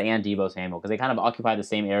Jalen Hurts and Deebo Samuel because they kind of occupy the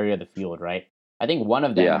same area of the field, right? I think one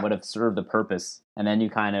of them would have served the purpose, and then you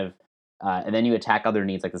kind of and then you attack other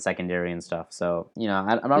needs like the secondary and stuff. So I'm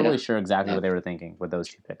not really sure exactly what they were thinking with those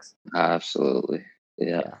 2 picks. Absolutely.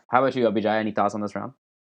 Yeah. How about you, Abijay? Any thoughts on this round?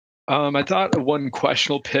 I thought one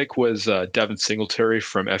questionable pick was Devin Singletary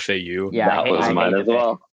from FAU. Yeah, that was mine as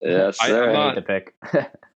well. Yes, sir. I hate the pick.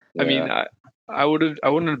 I mean, I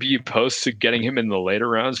wouldn't be opposed to getting him in the later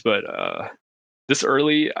rounds, but this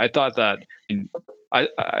early, I thought that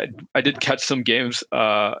I did catch some games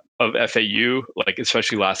of FAU, like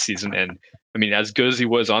especially last season, and I mean, as good as he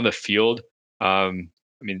was on the field, I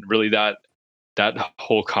mean, really that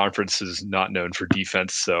whole conference is not known for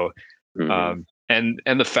defense. So, and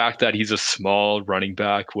the fact that he's a small running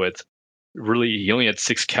back with really he only had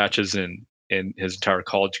 6 catches in his entire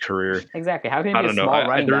college career. Exactly. How can he I be don't a small know.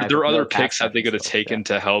 running back? There are other no picks that they could have taken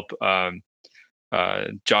to help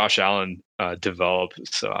Josh Allen develop.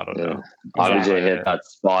 So I don't know. Obviously hit that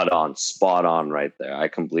spot on right there. I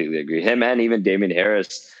completely agree. Him and even Damian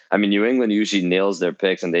Harris. I mean, New England usually nails their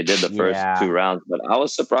picks, and they did the first 2 rounds. But I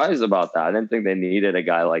was surprised about that. I didn't think they needed a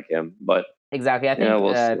guy like him. But exactly, I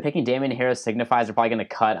think picking Damian Harris signifies they're probably going to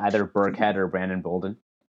cut either Burkhead or Brandon Bolden.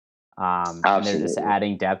 And they're just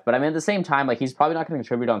adding depth. But I mean, at the same time, like he's probably not going to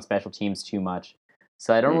contribute on special teams too much.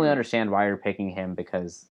 So I don't really understand why you're picking him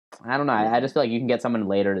because I don't know. I just feel like you can get someone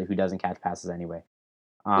later who doesn't catch passes anyway.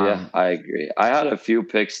 Yeah, I agree. I had a few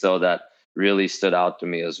picks though that really stood out to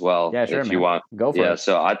me as well. Yeah, sure. If you want, go for it.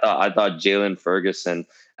 So I thought Jalen Ferguson,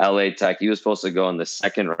 LA Tech. He was supposed to go in the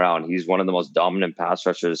 2nd round. He's one of the most dominant pass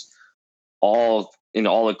rushers all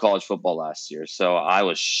of college football last year. So I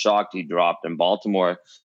was shocked he dropped in Baltimore.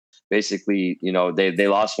 Basically, they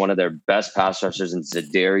lost one of their best pass rushers in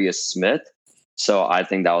Zadarius Smith. So I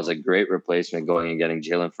think that was a great replacement going and getting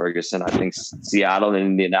Jalen Ferguson. I think Seattle and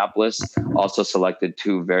Indianapolis also selected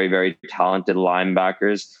 2 very, very talented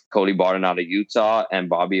linebackers, Cody Barton out of Utah and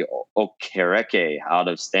Bobby Okereke out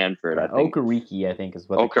of Stanford. Okereke, I think is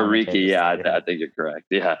what Okereke, I think you're correct.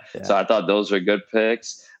 Yeah. So I thought those were good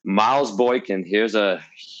picks. Miles Boykin, here's a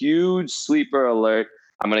huge sleeper alert.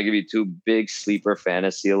 I'm going to give you 2 big sleeper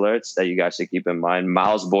fantasy alerts that you guys should keep in mind.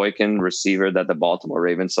 Miles Boykin, receiver that the Baltimore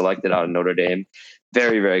Ravens selected out of Notre Dame.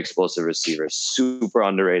 Very, very explosive receiver. Super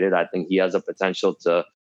underrated. I think he has a potential to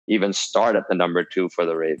even start at the number 2 for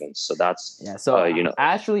the Ravens. So that's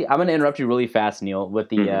Actually, I'm going to interrupt you really fast, Neil, with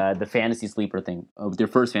the fantasy sleeper thing. Their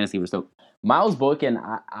first fantasy sleeper. So Miles Boykin,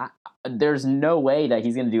 there's no way that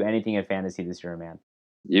he's going to do anything in fantasy this year, man.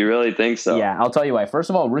 You really think so? Yeah, I'll tell you why.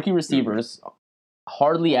 First of all, rookie receivers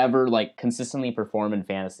hardly ever like consistently perform in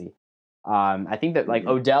fantasy. I think that like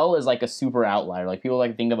Odell is like a super outlier. Like people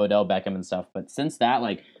like think of Odell Beckham and stuff, but since that,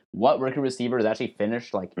 like what rookie receiver has actually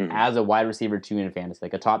finished like as a wide receiver 2 in fantasy,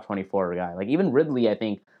 like a top 24 guy. Like even Ridley, I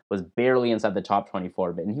think, was barely inside the top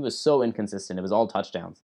 24, and he was so inconsistent. It was all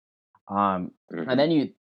touchdowns. And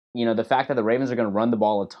then the fact that the Ravens are going to run the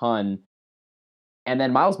ball a ton. And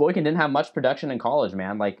then Miles Boykin didn't have much production in college,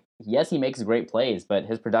 man. Like, yes, he makes great plays, but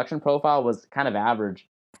his production profile was kind of average.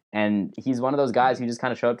 And he's one of those guys who just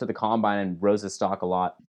kind of showed up to the combine and rose his stock a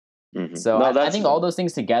lot. So I think all those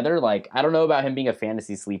things together, like, I don't know about him being a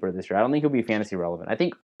fantasy sleeper this year. I don't think he'll be fantasy relevant. I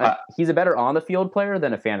think he's a better on-the-field player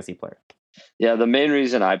than a fantasy player. Yeah, the main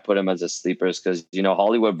reason I put him as a sleeper is because,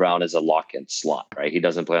 Hollywood Brown is a lock-in slot, right? He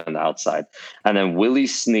doesn't play on the outside. And then Willie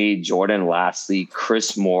Snead, Jordan Lastly,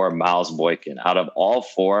 Chris Moore, Miles Boykin. Out of all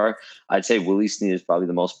 4, I'd say Willie Snead is probably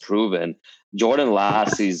the most proven. Jordan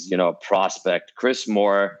Lastly's, a prospect. Chris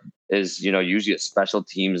Moore is, usually a special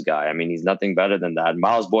teams guy. I mean, he's nothing better than that.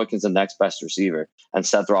 Miles Boykin's the next best receiver. And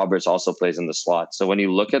Seth Roberts also plays in the slot. So when you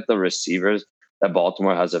look at the receivers that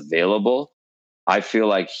Baltimore has available, I feel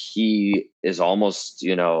like he is almost,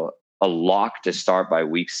 a lock to start by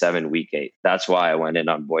week 7, week 8. That's why I went in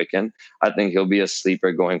on Boykin. I think he'll be a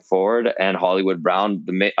sleeper going forward. And Hollywood Brown,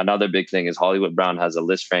 another big thing is Hollywood Brown has a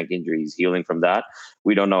Lisfranc injury. He's healing from that.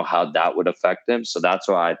 We don't know how that would affect him. So that's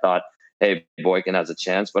why I thought, hey, Boykin has a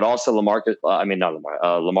chance. But also Lamar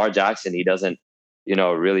Jackson, he doesn't,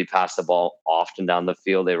 really pass the ball often down the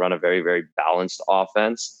field. They run a very, very balanced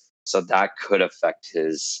offense. So that could affect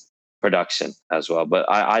his production as well. But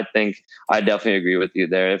I think I definitely agree with you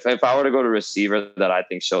there. If I were to go to receiver that I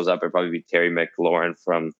think shows up, it'd probably be Terry McLaurin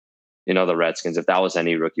from, the Redskins. If that was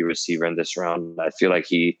any rookie receiver in this round, I feel like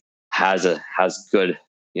he has good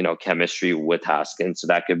chemistry with Haskins, so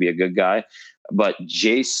that could be a good guy. But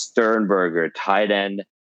Jay Sternberger, tight end,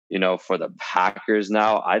 for the Packers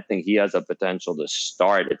now, I think he has a potential to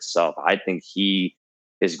start itself. I think he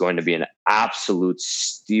is going to be an absolute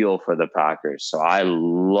steal for the Packers. So I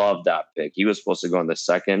love that pick. He was supposed to go in the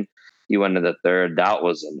second. He went in the third. That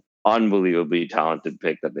was an unbelievably talented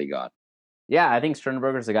pick that they got. Yeah, I think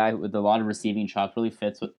Sternberger's a guy with a lot of receiving chops, really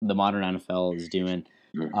fits what the modern NFL is doing.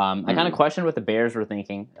 I kind of questioned what the Bears were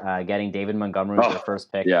thinking, getting David Montgomery with their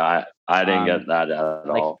first pick. Yeah, I didn't get that at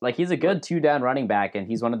all. Like he's a good 2-down running back, and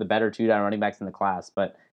he's one of the better 2-down running backs in the class.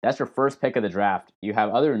 But that's your first pick of the draft. You have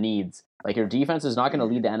other needs. Like your defense is not going to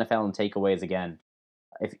lead the NFL in takeaways again.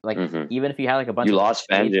 Even if you had like a bunch of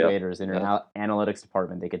traders in your analytics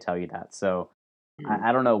department, they could tell you that. So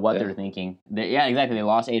I don't know what they're thinking. Exactly. They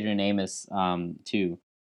lost Adrian Amos too.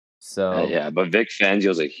 So but Vic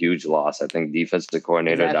Fangio's a huge loss. I think defensive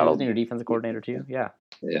coordinator. Exactly. Losing your defensive coordinator too. Yeah.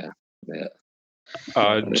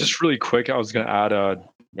 Just really quick, I was going to add.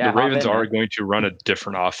 The Ravens are going to run a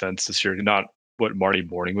different offense this year. Not what Marty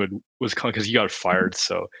Morningwood was calling, because he got fired.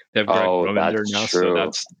 So they have Greg Roman there now.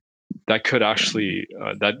 True. So that could actually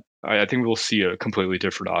I think we'll see a completely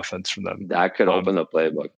different offense from them. That could open the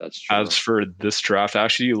playbook. That's true. As for this draft, I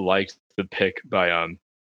actually liked the pick by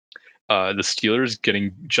the Steelers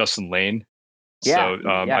getting Justin Lane.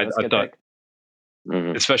 I thought,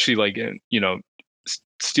 especially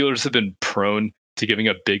Steelers have been prone to giving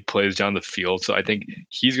up big plays down the field. So I think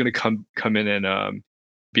he's going to come in and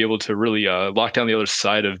be able to really lock down the other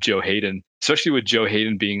side of Joe Hayden, especially with Joe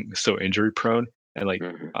Hayden being so injury prone and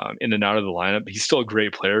in and out of the lineup. He's still a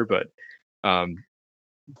great player, but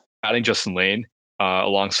adding Justin Lane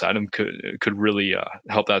alongside him could really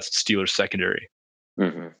help that Steelers secondary.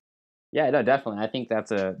 Yeah, no, definitely. I think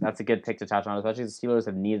that's a good pick to touch on, especially the Steelers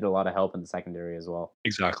have needed a lot of help in the secondary as well.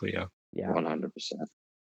 Exactly. Yeah. 100%.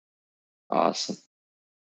 Awesome.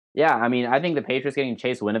 Yeah, I mean, I think the Patriots getting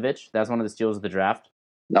Chase Winovich, that's one of the steals of the draft.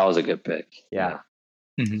 That was a good pick. Yeah.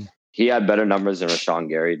 He had better numbers than Rashawn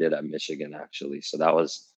Gary did at Michigan, actually. So that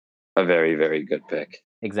was a very, very good pick.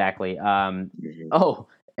 Exactly.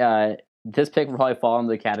 This pick will probably fall into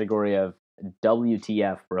the category of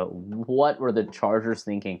WTF, bro. What were the Chargers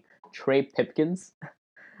thinking? Trey Pipkins?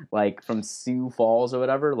 From Sioux Falls or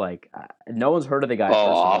whatever? No one's heard of the guy.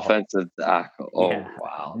 Offensive tackle.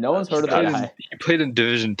 Wow. No one's heard of that guy. He played in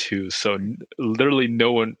Division 2, so literally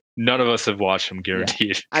none of us have watched him,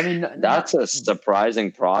 guaranteed. Yeah. I mean, that's a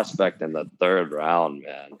surprising prospect in the third round,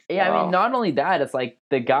 man. Yeah, wow. I mean, not only that, it's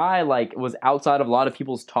the guy was outside of a lot of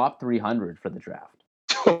people's top 300 for the draft.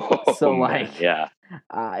 So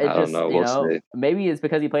I don't know. Maybe it's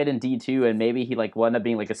because he played in D2 and maybe he wound up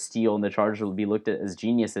being a steal and the Chargers will be looked at as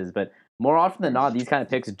geniuses. But more often than not, these kind of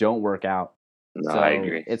picks don't work out. No, I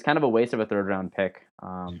agree. It's kind of a waste of a third round pick.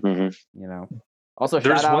 Also,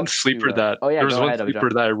 there's one sleeper that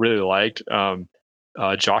I really liked.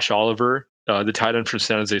 Josh Oliver, the tight end from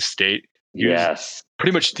San Jose State. Yes,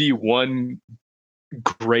 pretty much the one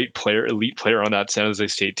great player, elite player on that San Jose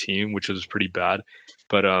State team, which was pretty bad.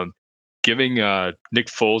 But giving Nick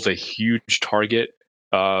Foles a huge target,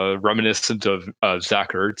 reminiscent of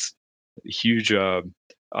Zach Ertz, huge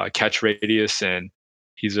catch radius, and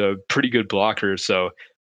he's a pretty good blocker. So,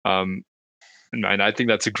 and I think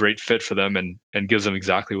that's a great fit for them and gives them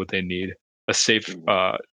exactly what they need, a safe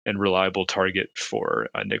and reliable target for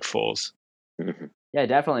Nick Foles. Yeah,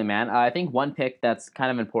 definitely, man. I think one pick that's kind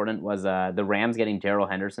of important was the Rams getting Darrell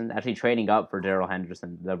Henderson, actually trading up for Darrell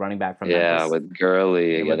Henderson, the running back from Memphis. Yeah, with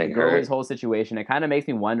Gurley getting hurt. Gurley's whole situation, it kind of makes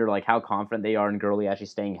me wonder how confident they are in Gurley actually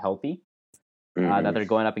staying healthy. That they're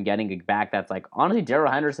going up and getting a back that's honestly, Darrell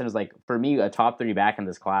Henderson is for me a top 3 back in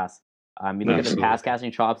this class. You look at his pass catching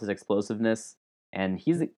chops, his explosiveness, and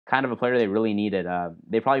he's kind of a player they really needed.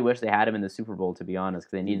 They probably wish they had him in the Super Bowl, to be honest,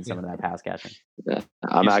 because they needed some of that pass catching. Yeah,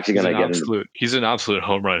 he's an absolute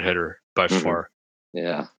home run hitter by far.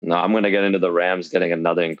 Yeah, no, I'm going to get into the Rams getting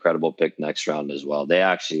another incredible pick next round as well. They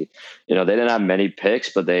actually, they didn't have many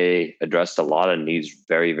picks, but they addressed a lot of needs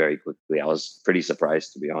very, very quickly. I was pretty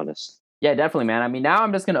surprised, to be honest. Yeah, definitely, man. I mean, now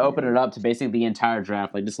I'm just going to open it up to basically the entire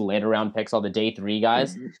draft, just later round picks, all the day 3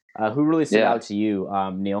 guys. Who really stood out to you,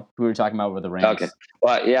 Neil? Who we were talking about with the Rams? Okay.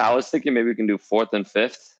 Well, yeah, I was thinking maybe we can do 4th and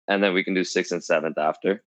 5th, and then we can do 6th and 7th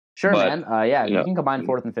after. Sure, man. You can combine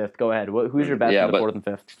 4th and 5th. Go ahead. Who's your best in the 4th and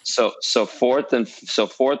 5th? So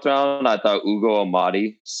 4th round, I thought Ugo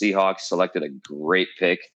Amadi, Seahawks selected a great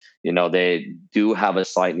pick. They do have a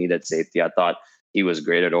slight need at safety. I thought he was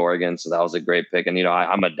great at Oregon, so that was a great pick. And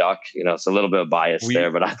I'm a Duck, it's a little bit of bias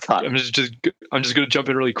there, but I thought I'm just going to jump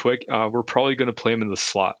in really quick. We're probably going to play him in the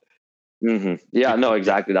slot. Yeah, no,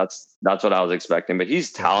 exactly. That's what I was expecting. But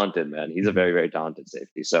he's talented, man. He's a very, very talented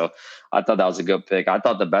safety. So I thought that was a good pick. I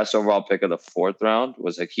thought the best overall pick of the fourth round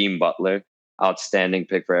was Hakeem Butler. Outstanding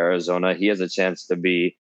pick for Arizona. He has a chance to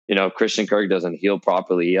be, Christian Kirk doesn't heal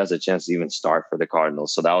properly. He has a chance to even start for the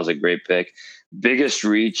Cardinals. So that was a great pick. Biggest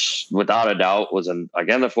reach, without a doubt, was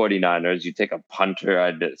again the 49ers. You take a punter.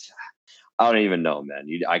 I don't even know, man.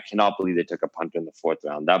 I cannot believe they took a punter in the fourth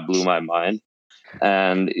round. That blew my mind.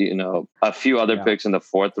 And, a few other picks in the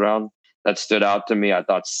fourth round that stood out to me. I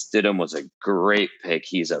thought Stidham was a great pick.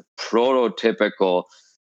 He's a prototypical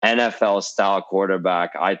NFL style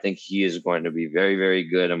quarterback. I think he is going to be very, very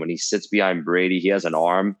good. And when he sits behind Brady, he has an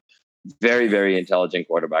arm. Very, very intelligent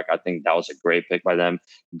quarterback. I think that was a great pick by them.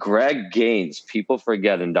 Greg Gaines, people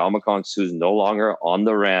forget, and Ndamukong Suh's no longer on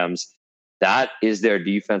the Rams. That is their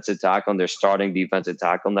defensive tackle, and their starting defensive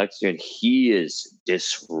tackle next year. And he is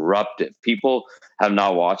disruptive. People have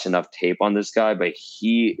not watched enough tape on this guy, but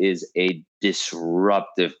he is a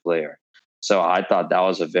disruptive player. So I thought that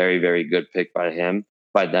was a very, very good pick by them.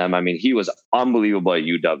 I mean, he was unbelievable at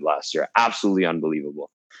UW last year. Absolutely unbelievable.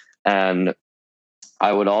 And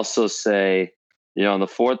I would also say, in the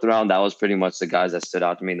fourth round, that was pretty much the guys that stood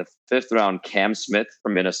out to me. In the fifth round, Cam Smith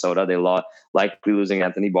from Minnesota. They likely losing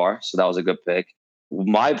Anthony Barr, so that was a good pick.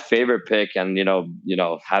 My favorite pick, and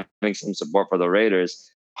having some support for the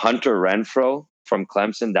Raiders, Hunter Renfrow from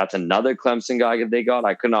Clemson. That's another Clemson guy that they got.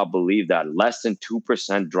 I could not believe that. Less than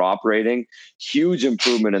 2% drop rating. Huge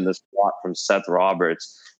improvement in the spot from Seth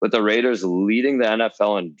Roberts. With the Raiders leading the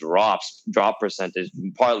NFL in drop percentage,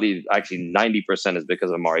 partly actually 90% is because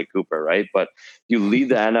of Amari Cooper, right? But you lead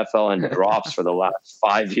the NFL in drops for the last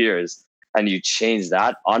 5 years, and you change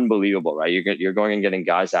that. Unbelievable, right? You're going and getting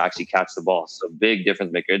guys to actually catch the ball. So big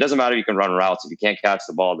difference maker. It doesn't matter if you can run routes. If you can't catch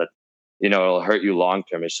the ball, that it'll hurt you long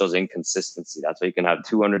term. It shows inconsistency. That's why you can have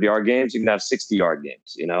 200-yard games. You can have 60-yard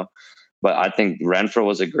games, But I think Renfrow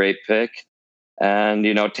was a great pick. And,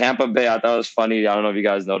 Tampa Bay, I thought it was funny. I don't know if you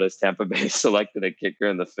guys noticed, Tampa Bay selected a kicker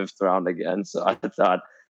in the fifth round again. So I thought,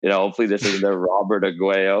 hopefully this isn't their Robert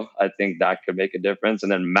Aguayo. I think that could make a difference.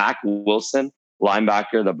 And then Mac Wilson,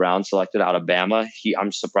 linebacker, the Browns selected out of Bama.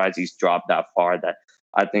 I'm surprised he's dropped that far. That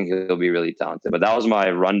I think he'll be really talented. But that was my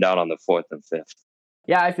rundown on the fourth and fifth.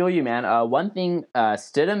 Yeah, I feel you, man. One thing,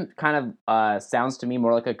 Stidham kind of sounds to me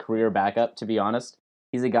more like a career backup, to be honest.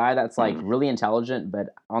 He's a guy that's like really intelligent, but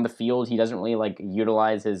on the field, he doesn't really like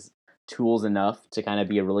utilize his tools enough to kind of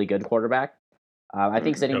be a really good quarterback. I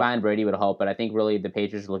think sitting behind Brady would help, but I think really the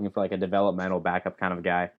Patriots are looking for like a developmental backup kind of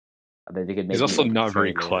guy that they could maybe. He's also not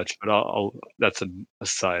very clutch, but I'll that's an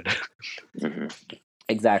aside.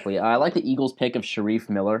 Exactly. I like the Eagles' pick of Sharif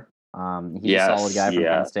Miller. He's a solid guy from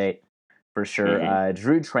Penn State for sure.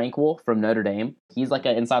 Drew Tranquill from Notre Dame. He's like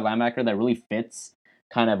an inside linebacker that really fits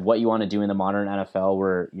kind of what you want to do in the modern NFL,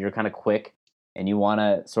 where you're kind of quick and you want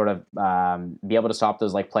to sort of be able to stop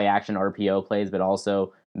those like play action RPO plays, but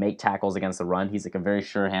also make tackles against the run. He's like a very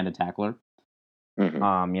sure-handed tackler.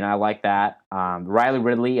 I like that. Riley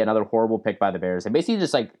Ridley, another horrible pick by the Bears. And basically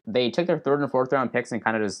just like they took their third and fourth round picks and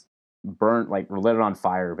kind of just lit it on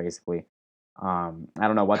fire, basically. I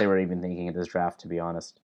don't know what they were even thinking at this draft, to be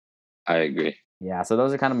honest. I agree. Yeah, so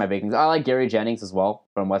those are kind of my big things. I like Gary Jennings as well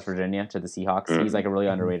from West Virginia to the Seahawks. He's like a really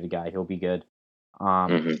underrated guy. He'll be good.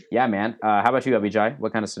 Yeah, man. How about you, Abhijay?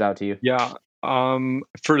 What kind of stood out to you? Yeah.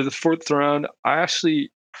 For the fourth round, I actually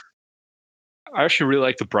really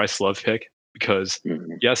like the Bryce Love pick because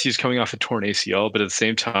yes, he's coming off a torn ACL, but at the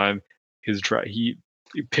same time,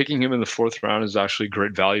 picking him in the fourth round is actually a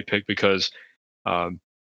great value pick because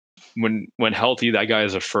when healthy, that guy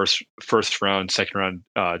is a first round, second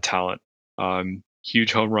round talent.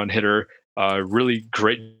 Huge home run hitter, really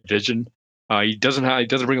great vision. He doesn't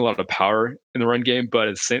bring a lot of power in the run game, but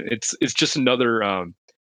it's just another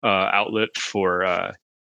outlet for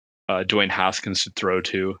Dwayne Haskins to throw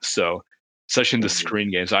to. So, especially in the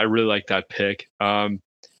screen games, I really like that pick.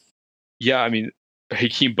 Yeah, I mean,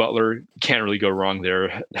 Hakeem Butler can't really go wrong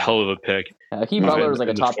there. Hell of a pick. Hakeem Butler is like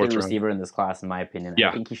a top 3 receiver in this class, in my opinion. Yeah,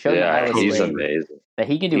 I think he showed he's amazing. That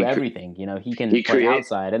he can do everything. He can play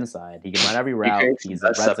outside, inside. He can run every route. He's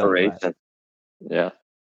a separation. Yeah,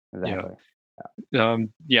 exactly.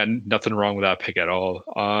 Yeah, nothing wrong with that pick at all.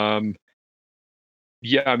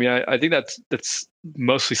 Yeah, I mean, I think that's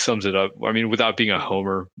mostly sums it up. I mean, without being a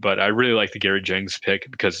homer, but I really like the Gary Jennings pick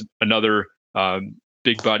because another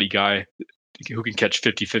big body guy who can catch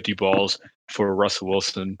 50-50 balls for Russell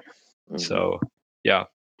Wilson. So, yeah,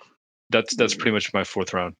 that's pretty much my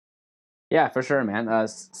fourth round. Yeah, for sure, man.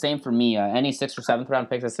 Same for me. Any 6th or 7th round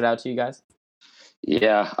picks that stood out to you guys?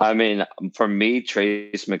 Yeah, I mean, for me,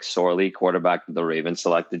 Trace McSorley, quarterback of the Ravens,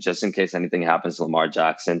 selected just in case anything happens to Lamar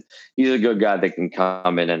Jackson. He's a good guy that can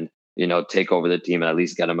come in and take over the team and at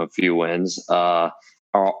least get him a few wins.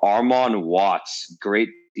 Armon Watts, great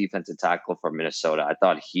defensive tackle for Minnesota. I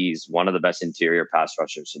thought he's one of the best interior pass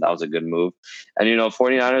rushers, so that was a good move. And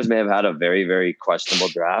 49ers may have had a very, very questionable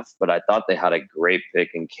draft, but I thought they had a great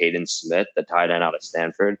pick in Caden Smith, the tight end out of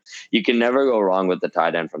Stanford. You can never go wrong with the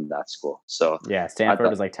tight end from that school. So Yeah,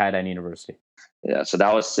 Stanford is like tight end university. yeah, so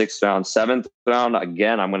that was 6th round. 7th round,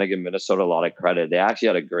 again, I'm going to give Minnesota a lot of credit. They actually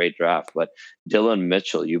had a great draft, but Dylan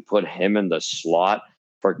Mitchell, you put him in the slot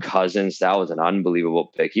for Cousins. That was an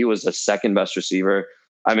unbelievable pick. He was the second best receiver.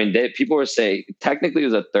 I mean, people were saying technically he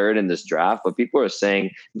was a third in this draft, but people were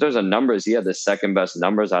saying in terms of numbers, he had the second best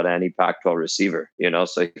numbers out of any Pac-12 receiver.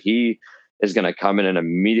 So he is going to come in and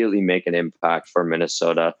immediately make an impact for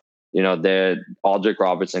Minnesota. Aldrick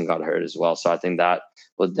Robertson got hurt as well, so I think that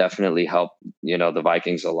will definitely help the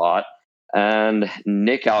Vikings a lot. And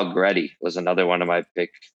Nick Algretti was another one of my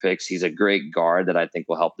picks. He's a great guard that I think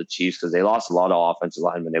will help the Chiefs because they lost a lot of offensive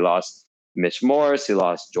linemen. They lost Mitch Morse, they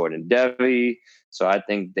lost Jordan Devy, so I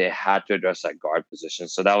think they had to address that guard position.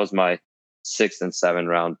 So that was my 6th and 7th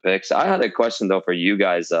round picks. I had a question though for you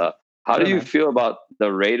guys. How do you feel about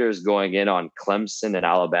the Raiders going in on Clemson and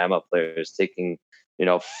Alabama players taking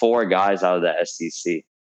 4 guys out of the SEC?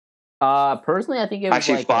 Personally, I think it was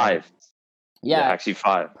actually 5. Yeah, actually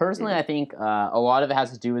 5. Personally, I think a lot of it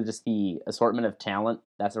has to do with just the assortment of talent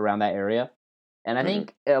that's around that area, and I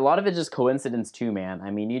think a lot of it's just coincidence too, man.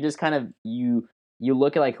 I mean, you just kind of you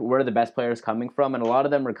look at like where the best players coming from, and a lot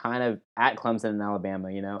of them are kind of at Clemson and Alabama,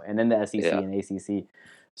 and then the SEC and ACC.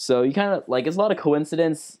 So you kind of like it's a lot of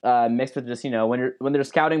coincidence mixed with just when they're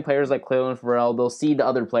scouting players like Clelin Ferrell, they'll see the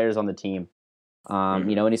other players on the team. When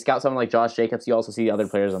you scout someone like Josh Jacobs, you also see the other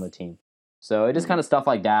players on the team. So it just kind of stuff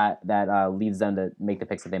like that leads them to make the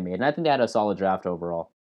picks that they made. And I think they had a solid draft overall.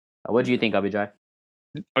 What do you think, Abhijay?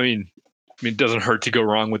 I mean, it doesn't hurt to go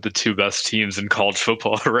wrong with the 2 best teams in college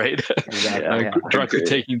football, right? Exactly. Directly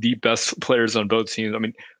taking the best players on both teams. I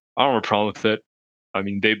mean, I don't have a problem with it. I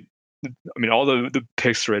mean, all the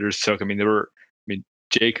picks the Raiders took. I mean,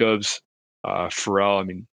 Jacobs, Ferrell. I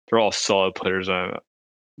mean, they're all solid players.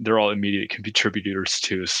 They're all immediate contributors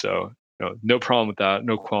too. So no problem with that.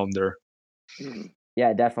 No qualm there.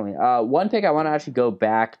 Yeah, definitely. One pick I want to actually go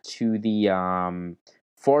back to the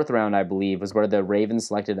 4th round, I believe, was where the Ravens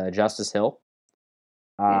selected Justice Hill.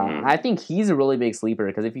 I think he's a really big sleeper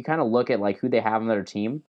because if you kind of look at like who they have on their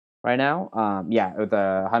team right now, with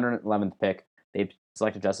the 111th pick, they've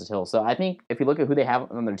selected Justice Hill. So I think if you look at who they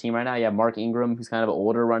have on their team right now, you have Mark Ingram, who's kind of an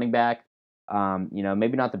older running back.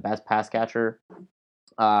 Maybe not the best pass catcher.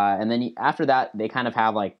 And then after that, they kind of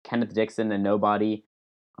have like Kenneth Dixon and nobody.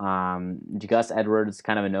 Gus Edwards,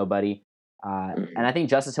 kind of a nobody. And I think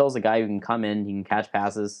Justice Hill is a guy who can come in, he can catch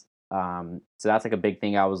passes. So that's like a big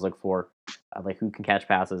thing I always look for, like who can catch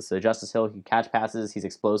passes. So Justice Hill can catch passes. He's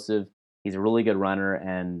explosive. He's a really good runner,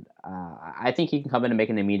 and I think he can come in and make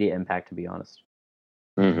an immediate impact. To be honest.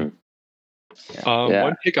 Mm-hmm.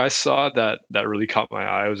 One pick I saw that really caught my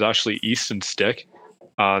eye was actually Easton Stick,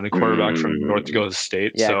 the quarterback from North Dakota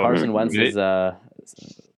State. Yeah, so, Carson Wentz is. Yeah,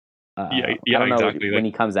 I don't know exactly. When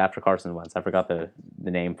he comes after Carson Wentz, I forgot the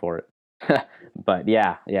name for it. But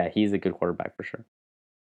yeah, he's a good quarterback for sure.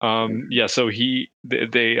 So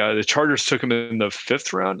the Chargers took him in the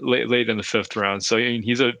 5th round, late in the 5th round. So I mean,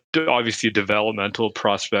 he's obviously a developmental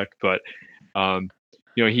prospect, but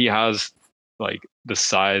he has like the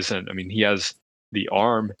size and I mean he has the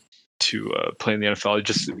arm to play in the NFL. It's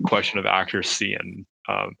just a question of accuracy and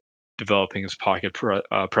developing his pocket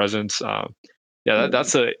presence.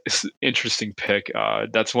 That's a interesting pick.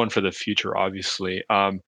 That's one for the future, obviously.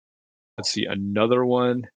 Let's see, another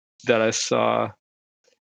one that I saw.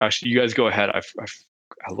 Actually, you guys go ahead. I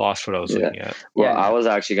lost what I was looking at. Well, I was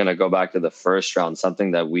actually going to go back to the 1st round,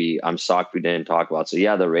 something that I'm shocked we didn't talk about. So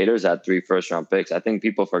yeah, the Raiders had 3 1st-round picks. I think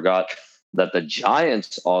people forgot that the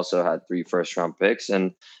Giants also had 3 1st-round picks.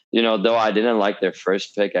 And, though I didn't like their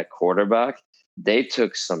first pick at quarterback, they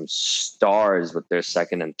took some stars with their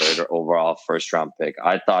 2nd and 3rd overall 1st-round pick.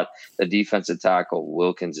 I thought the defensive tackle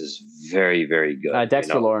Wilkins is very, very good.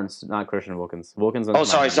 Dexter Lawrence, not Christian Wilkins. Wilkins.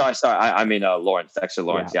 Sorry. I mean Lawrence, Dexter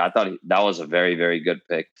Lawrence. Yeah, I thought that was a very, very good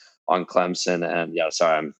pick on Clemson. And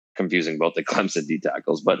I'm confusing both the Clemson D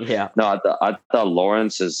tackles, but no, I thought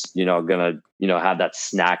Lawrence is gonna have that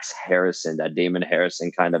Snacks Harrison, that Damon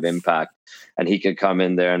Harrison kind of impact, and he could come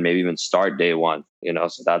in there and maybe even start day one.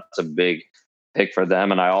 So that's a big pick for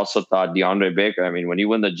them. And I also thought DeAndre Baker. I mean, when you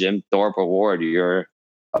win the Jim Thorpe Award, you're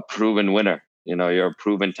a proven winner. You're a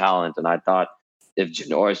proven talent. And I thought if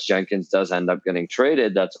Janoris Jenkins does end up getting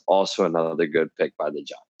traded, that's also another good pick by the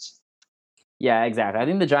Giants. Yeah, exactly. I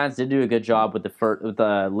think the Giants did do a good job with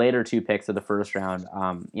the later 2 picks of the first round.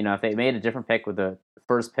 If they made a different pick with the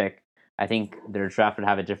first pick, I think their draft would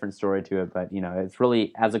have a different story to it. But it's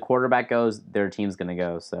really, as a quarterback goes, their team's going to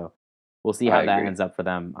go. So we'll see how that ends up for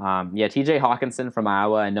them. T.J. Hawkinson from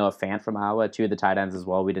Iowa and Noah Fant from Iowa, 2 of the tight ends as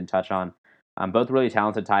well. We didn't touch on. Both really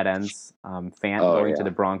talented tight ends. Fant going to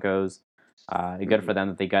the Broncos. Good for them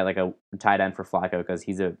that they got like a tight end for Flacco because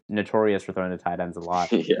he's notorious for throwing to tight ends a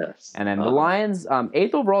lot. Yes. And then the Lions,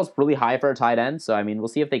 8th overall is really high for a tight end. So, we'll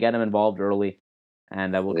see if they get him involved early,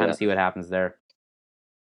 and we'll kind of see what happens there.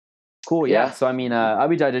 Cool, yeah. So,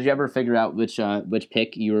 Abhijay, did you ever figure out which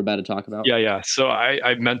pick you were about to talk about? Yeah. So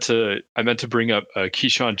I meant to bring up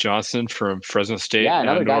Keyshawn Johnson from Fresno State. Yeah,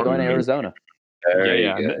 another guy going to Arizona.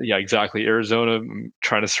 Yeah, exactly. Arizona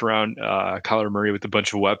trying to surround Kyler Murray with a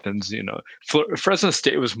bunch of weapons. Fresno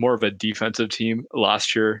State was more of a defensive team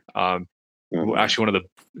last year. Actually, one of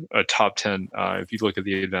the top 10 if you look at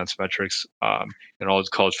the advanced metrics in all of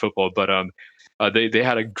college football. But they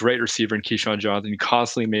had a great receiver in Keyshawn Johnson. He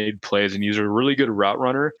constantly made plays, and he's a really good route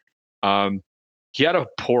runner. He had a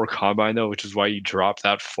poor combine though, which is why he dropped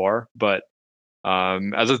that far. But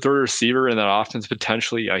as a third receiver in that offense,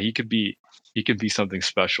 potentially, he could be something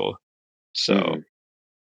special. So,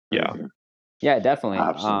 yeah. Yeah, definitely.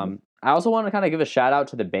 Absolutely. I also want to kind of give a shout out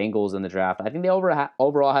to the Bengals in the draft. I think they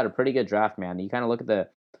overall had a pretty good draft, man. You kind of look at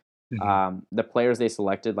the players they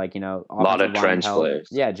selected, like, a lot of trench players.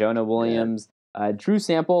 Yeah, Jonah Williams, Drew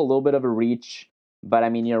Sample, a little bit of a reach, but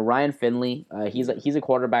Ryan Finley, he's a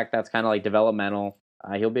quarterback that's kind of like developmental.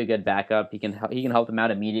 He'll be a good backup. He can help them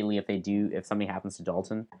out immediately if something happens to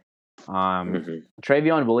Dalton.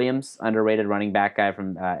 Travion Williams, underrated running back guy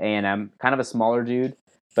from A&M, kind of a smaller dude,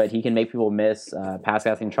 but he can make people miss, pass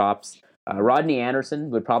catching chops. Rodney Anderson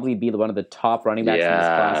would probably be one of the top running backs in this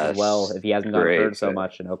class as well if he hasn't gotten hurt so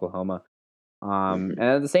much in Oklahoma. And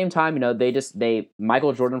at the same time, they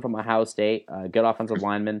Michael Jordan from Ohio State, good offensive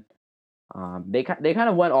lineman. They kind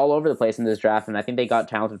of went all over the place in this draft, and I think they got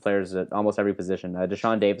talented players at almost every position.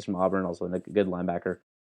 Deshaun Davis from Auburn, also a good linebacker.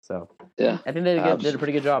 So I think they did a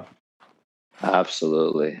pretty good job.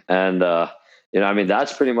 Absolutely. And,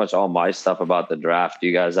 that's pretty much all my stuff about the draft. Do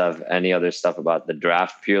you guys have any other stuff about the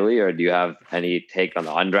draft purely, or do you have any take on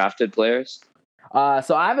the undrafted players?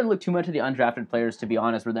 So I haven't looked too much at the undrafted players, to be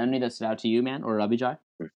honest. Were there any that stood out to you, man, or Abhijay?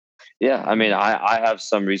 Yeah, I have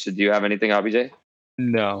some research. Do you have anything, Abhijay?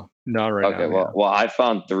 No, not right now. Okay, well, I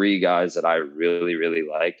found 3 guys that I really, really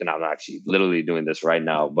liked, and I'm actually literally doing this right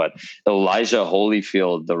now. But Elijah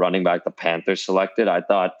Holyfield, the running back the Panthers selected, I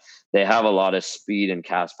thought they have a lot of speed and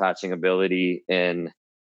pass patching ability in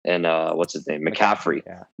what's his name, McCaffrey.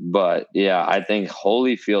 Yeah. But yeah, I think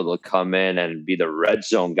Holyfield will come in and be the red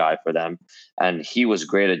zone guy for them, and he was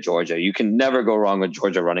great at Georgia. You can never go wrong with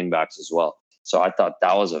Georgia running backs as well. So I thought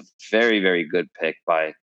that was a very, very good pick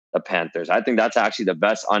by the Panthers. I think that's actually the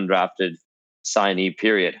best undrafted signee,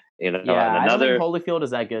 period. I don't think Holyfield is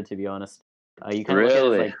that good, to be honest. You can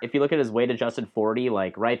look at if you look at his weight adjusted 40,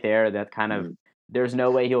 like right there, that kind of there's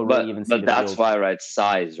no way he'll really even see the field. But that's why, right?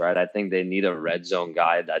 Size, right? I think they need a red zone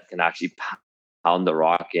guy that can actually pound the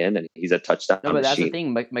rock in, and he's a touchdown machine. No, but that's the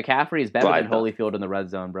thing. McCaffrey is better than Holyfield in the red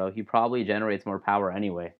zone, bro. He probably generates more power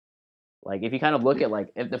anyway. Like, if you kind of look at,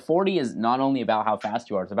 if the 40 is not only about how fast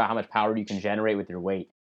you are, it's about how much power you can generate with your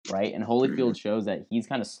weight, right? And Holyfield shows that he's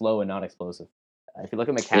kind of slow and not explosive. If you look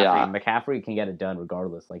at McCaffrey, McCaffrey can get it done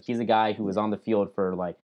regardless. Like, he's a guy who was on the field for,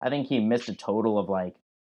 I think he missed a total of,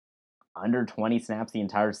 under 20 snaps the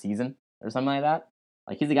entire season or something like that.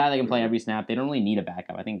 Like, he's a guy that can play every snap. They don't really need a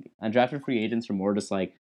backup. I think undrafted free agents are more just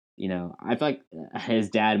I feel like his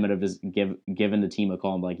dad might have just given the team a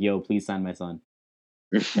call and be like, yo, please sign my son.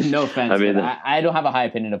 No offense. I don't have a high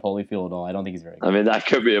opinion of Holyfield at all. I don't think he's very good. That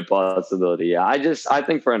could be a possibility. Yeah. I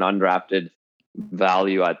think for an undrafted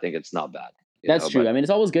value, I think it's not bad. That's true. It's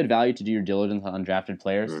always good value to do your diligence on undrafted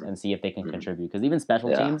players and see if they can contribute. Because even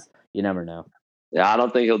special teams, you never know. Yeah, I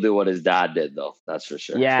don't think he'll do what his dad did, though. That's for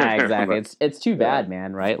sure. Yeah, exactly. It's too bad,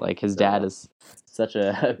 man, right? Like, his dad is such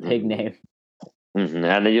a big name. And,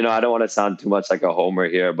 I don't want to sound too much like a homer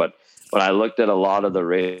here, but when I looked at a lot of the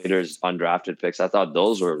Raiders undrafted picks, I thought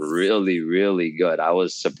those were really, really good. I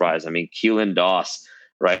was surprised. Keelan Doss,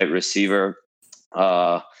 right, receiver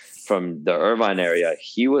from the Irvine area.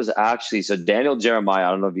 He was actually, so Daniel Jeremiah,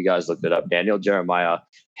 I don't know if you guys looked it up. Daniel Jeremiah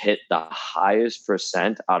hit the highest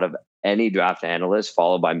percent out of any draft analyst,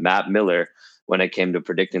 followed by Matt Miller when it came to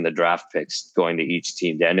predicting the draft picks going to each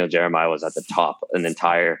team. Daniel Jeremiah was at the top, an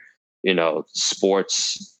entire,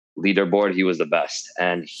 sports leaderboard, he was the best.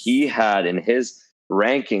 And he had in his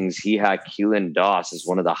rankings, he had Keelan Doss as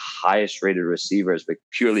one of the highest rated receivers, but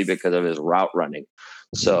purely because of his route running.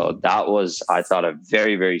 So that was, I thought, a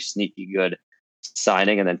very, very sneaky good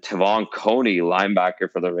signing. And then Tavon Coney,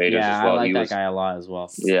 linebacker for the Raiders as well. I like that guy a lot as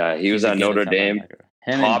well. Yeah, he was at Notre Dame.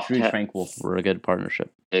 Him and Drew Tranquill were a good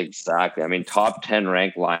partnership. Exactly. I mean, top 10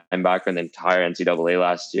 ranked linebacker in the entire NCAA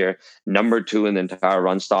last year, number 2 in the entire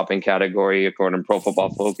run stopping category according to Pro Football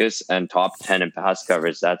Focus, and top 10 in pass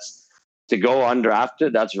coverage. That's to go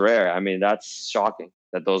undrafted. That's rare. I mean, that's shocking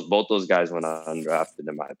that both those guys went undrafted,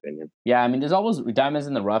 in my opinion. Yeah, I mean, there's always diamonds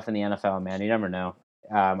in the rough in the NFL, man. You never know.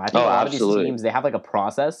 I think a lot of these teams, they have like a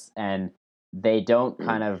process, and they don't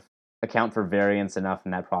kind of account for variance enough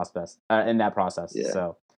in that process. Yeah.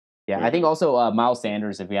 So, I think also Miles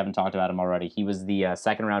Sanders, if we haven't talked about him already, he was the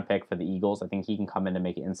second round pick for the Eagles. I think he can come in and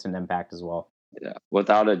make an instant impact as well. Yeah,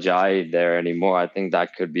 without Ajayi there anymore, I think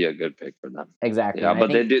that could be a good pick for them. Exactly. Yeah,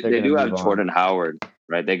 but they do have Jordan Howard,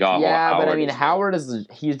 right? They got Howard, but I mean, Howard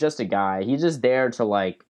he's just a guy. He's just there to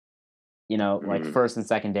like first and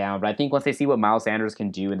second down. But I think once they see what Miles Sanders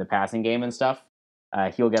can do in the passing game and stuff,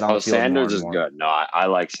 he'll get on the field. Sanders is good. No, I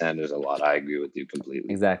like Sanders a lot. I agree with you completely.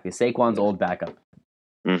 Exactly. Saquon's old backup.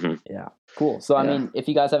 Mm-hmm. Yeah. Cool. So, I mean, if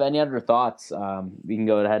you guys have any other thoughts, we can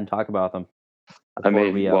go ahead and talk about them.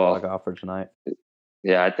 We log off for tonight.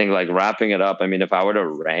 Yeah, I think like wrapping it up. I mean, if I were to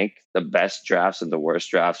rank the best drafts and the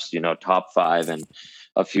worst drafts, top 5 and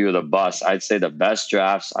a few of the busts, I'd say the best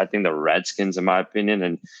drafts, I think the Redskins, in my opinion,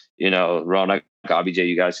 and Ronak, Abijay,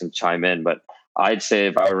 you guys can chime in, but I'd say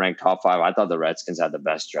if I were ranked top 5, I thought the Redskins had the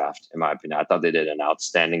best draft, in my opinion. I thought they did an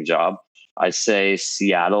outstanding job. I'd say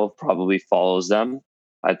Seattle probably follows them.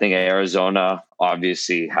 I think Arizona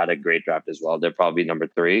obviously had a great draft as well. They're probably number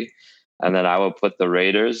 3. And then I would put the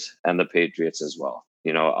Raiders and the Patriots as well.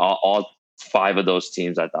 All 5 of those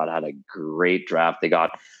teams I thought had a great draft. They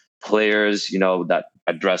got players, that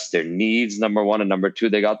address their needs, number 1. And number 2,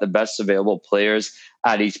 they got the best available players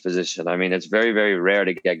at each position. I mean, it's very, very rare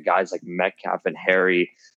to get guys like Metcalf and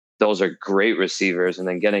Harry. Those are great receivers. And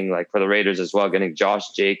then getting, like, for the Raiders as well, getting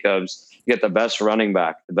Josh Jacobs, you get the best running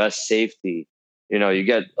back, the best safety. You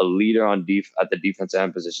get a leader at the defensive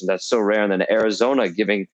end position. That's so rare. And then Arizona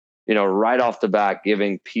giving, right off the bat,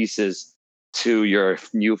 giving pieces to your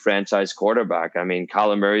new franchise quarterback. I mean,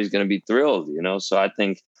 Kyler Murray is going to be thrilled, So I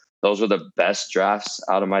think those were the best drafts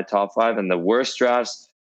out of my top 5. And the worst drafts,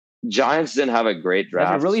 Giants didn't have a great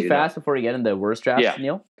draft. Really fast before you get into the worst drafts,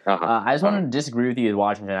 Neil. I just wanted to disagree with you with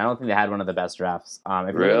Washington. I don't think they had one of the best drafts.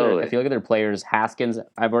 If you look at their players, Haskins,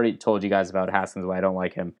 I've already told you guys about Haskins, why I don't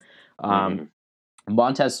like him.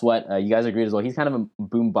 Montez Sweat, you guys agreed as well. He's kind of a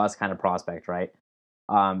boom bust kind of prospect, right?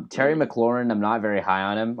 Terry McLaurin, I'm not very high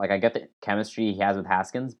on him. Like, I get the chemistry he has with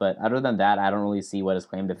Haskins, but other than that, I don't really see what his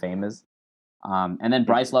claim to fame is. And then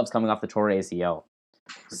Bryce Love's coming off the torn ACL.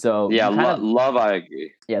 So Love, I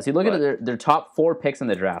agree. Yeah, so you look at their top 4 picks in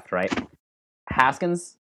the draft, right?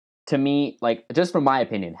 Haskins, to me, like, just from my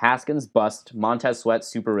opinion, Haskins bust, Montez Sweat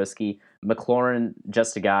super risky, McLaurin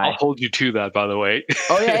just a guy. I'll hold you to that, by the way.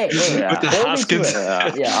 Oh yeah, with the Haskins,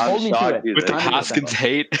 hold me to it. With the Haskins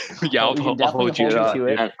hate, I'll hold you to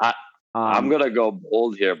it. I'm gonna go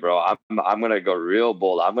bold here, bro. I'm gonna go real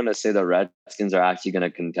bold. I'm gonna say the Redskins are actually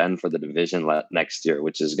gonna contend for the division next year,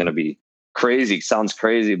 which is gonna be crazy. Sounds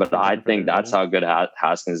crazy, but I think that's how good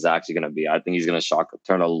Haskins is actually going to be. I think he's going to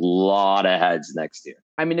turn a lot of heads next year.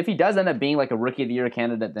 I mean, if he does end up being like a Rookie of the Year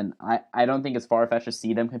candidate, then I don't think it's far-fetched to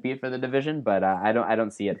see them compete for the division, but I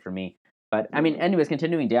don't see it for me. But I mean, anyways,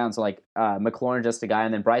 continuing down, so like McLaurin just a guy,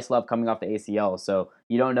 and then Bryce Love coming off the ACL, so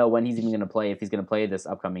you don't know when he's even going to play, if he's going to play this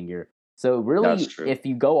upcoming year. So really, if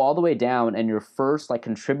you go all the way down and your first like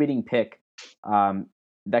contributing pick,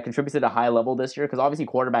 that contributes at a high level this year, because obviously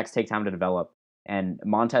quarterbacks take time to develop, and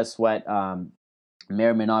Montez Sweat may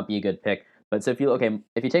or may not be a good pick. But so if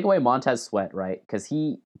you take away Montez Sweat, right, because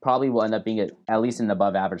he probably will end up being at least an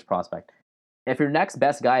above average prospect. If your next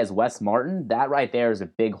best guy is Wes Martin, that right there is a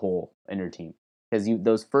big hole in your team, because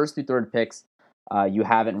those first through third picks you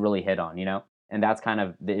haven't really hit on, and that's kind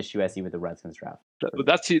of the issue I see with the Redskins draft.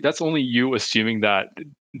 That's only you assuming that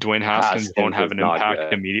Dwayne Haskins won't have an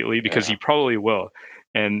impact immediately, because he probably will.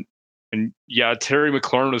 And yeah, Terry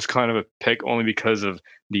McLaurin was kind of a pick only because of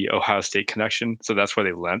the Ohio State connection, so that's why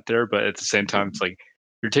they lent there. But at the same time, it's like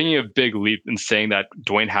you're taking a big leap in saying that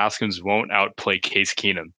Dwayne Haskins won't outplay Case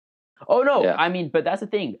Keenum. Oh no, I mean, but that's the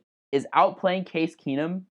thing, is outplaying Case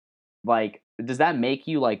Keenum like, does that make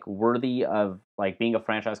you like worthy of like being a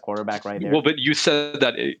franchise quarterback right there? Well, but you said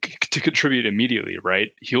that to contribute immediately,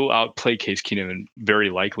 right? He'll outplay Case Keenum very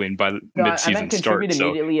likely, and by the No, I meant midseason contribute start, so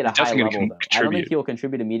immediately at a he's high definitely level going to though. I don't think contribute. he'll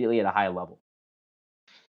contribute immediately at a high level.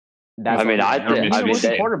 I That's mean, all. I And think. I even mean, rookie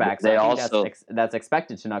insane. quarterbacks, they I think also. that's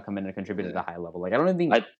expected to not come in and contribute at Yeah. a high level. Like I don't even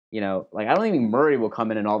think I, like I don't even think Murray will come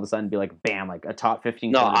in and all of a sudden be like bam, like a top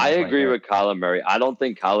 15 no, quarterback I right agree there. with Kyler Murray. I don't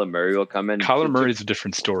think Kyler Murray will come in. Kyler Murray's a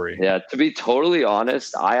different story. Yeah, to be totally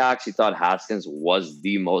honest, I actually thought Haskins was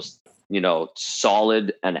the most,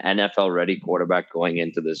 solid and NFL ready quarterback going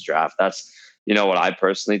into this draft. That's, what I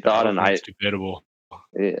personally thought. And It's debatable.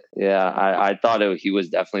 I thought he was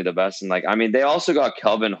definitely the best. And like, I mean, they also got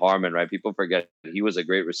Kelvin Harmon, right? People forget he was a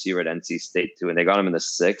great receiver at NC State too, and they got him in the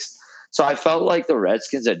 6th. So I felt like the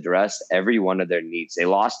Redskins addressed every one of their needs. They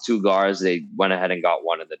lost 2 guards. They went ahead and got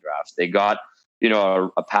one in the draft. They got,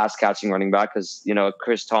 a pass catching running back because,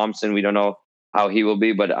 Chris Thompson, we don't know how he will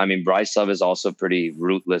be, but I mean, Bryce Love is also pretty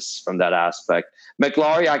rootless from that aspect.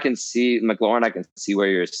 McLaurin, I can see where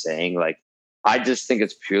you're saying, like, I just think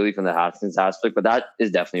it's purely from the Haskins aspect, but that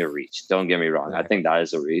is definitely a reach. Don't get me wrong. I think that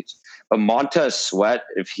is a reach. But Montez Sweat,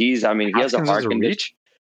 he has a heart condition. Reach?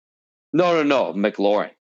 No,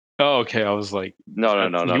 McLaurin. Oh, okay. I was like, no.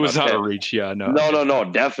 He was not a reach. Yeah, no. No,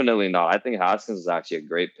 definitely not. I think Haskins is actually a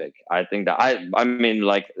great pick. I think that I mean,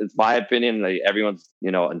 like, it's my opinion. Like, everyone's,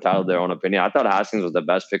 entitled to their own opinion. I thought Haskins was the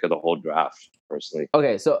best pick of the whole draft, personally.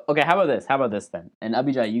 Okay, how about this then? And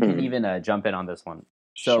Abijah, you can even jump in on this one.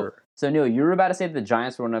 Sure. So Neil, you were about to say that the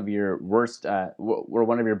Giants were one of your worst, were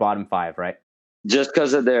one of your bottom 5, right? Just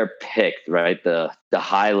because of their pick, right? The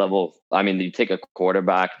high level. I mean, you take a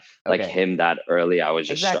quarterback like him that early. I was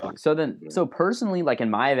just shocked. So personally, like in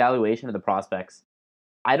my evaluation of the prospects,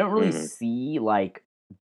 I don't really see like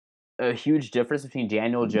a huge difference between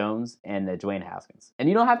Daniel Jones and Dwayne Haskins. And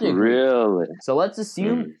you don't have to agree. Really? So let's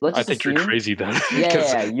assume. I think you're crazy then.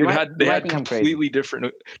 Yeah. They had completely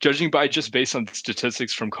different. Judging by just based on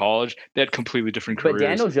statistics from college, they had completely different careers. But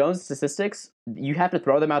Daniel Jones' statistics, you have to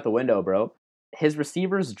throw them out the window, bro. His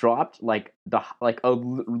receivers dropped like a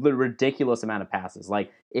ridiculous amount of passes.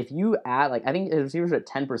 Like if you add, like I think his receivers are at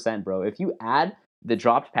 10%, bro. If you add the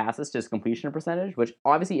dropped passes to his completion percentage, which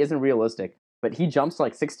obviously isn't realistic, but he jumps to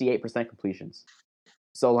like 68% completions.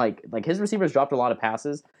 So like his receivers dropped a lot of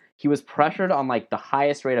passes. He was pressured on like the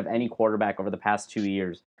highest rate of any quarterback over the past 2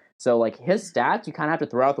 years. So like his stats, you kind of have to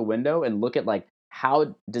throw out the window and look at like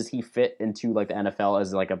how does he fit into like the NFL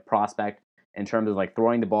as like a prospect in terms of like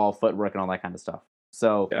throwing the ball, footwork, and all that kind of stuff.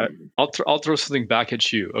 So yeah, I'll throw something back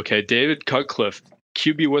at you. Okay, David Cutcliffe,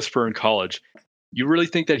 QB whisperer in college. You really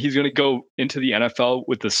think that he's going to go into the NFL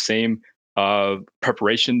with the same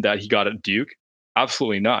preparation that he got at Duke?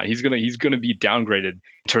 Absolutely not. He's gonna be downgraded in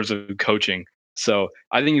terms of coaching. So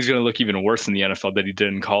I think he's gonna look even worse in the NFL than he did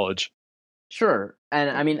in college. Sure, and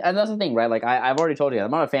I mean, and that's the thing, right? Like I've already told you,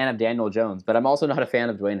 I'm not a fan of Daniel Jones, but I'm also not a fan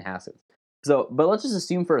of Dwayne Haskins. So, but let's just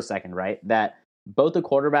assume for a second, right, that both the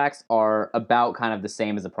quarterbacks are about kind of the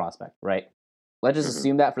same as a prospect, right? Let's just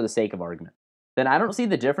assume that for the sake of argument. Then I don't see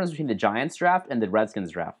the difference between the Giants draft and the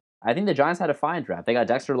Redskins draft. I think the Giants had a fine draft. They got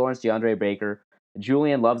Dexter Lawrence, DeAndre Baker,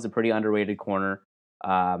 Julian Love's a pretty underrated corner,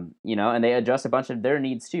 and they adjust a bunch of their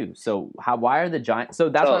needs too. So why are the Giants? So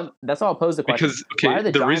that's why I'll pose the question. Because why are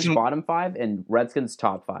the Giants bottom 5 and Redskins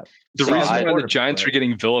top 5? The reason why the Giants are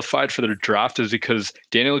getting vilified for their draft is because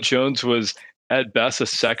Daniel Jones was at best a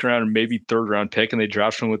second round or maybe third round pick, and they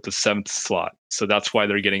drafted him with the 7th slot. So that's why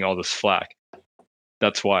they're getting all this flack.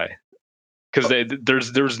 That's why. Because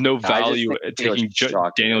there's no value taking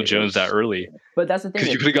Daniel Jones that early. But that's the thing.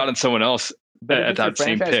 Because you could have gotten someone else at that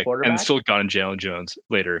same pick and still gotten Daniel Jones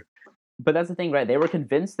later. But that's the thing, right? They were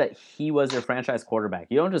convinced that he was their franchise quarterback.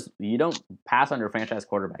 You don't pass on your franchise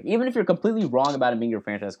quarterback, even if you're completely wrong about him being your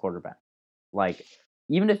franchise quarterback. Like,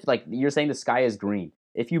 even if like you're saying the sky is green,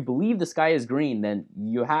 if you believe the sky is green, then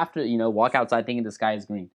you have to walk outside thinking the sky is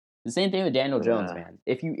green. The same thing with Daniel Jones, man.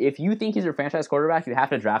 If you think he's your franchise quarterback, you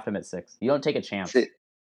have to draft him at 6. You don't take a chance.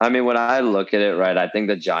 I mean, when I look at it, right, I think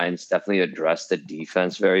the Giants definitely addressed the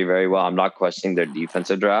defense very, very well. I'm not questioning their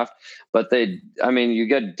defensive draft, but you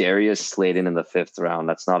get Darius Slayton in the 5th round.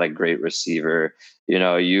 That's not a great receiver.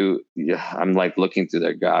 I'm like looking through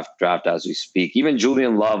their draft as we speak. Even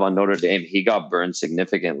Julian Love on Notre Dame, he got burned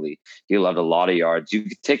significantly. He loved a lot of yards. You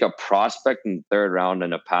could take a prospect in the 3rd round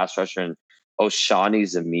and a pass rusher and Oshani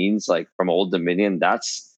Zamines, like from Old Dominion.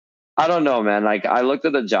 I don't know, man. Like, I looked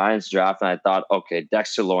at the Giants draft and I thought, okay,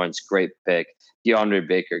 Dexter Lawrence, great pick. DeAndre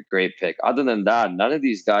Baker, great pick. Other than that, none of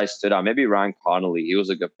these guys stood out. Maybe Ryan Connolly, he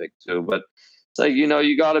was a good pick too. But So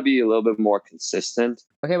you got to be a little bit more consistent.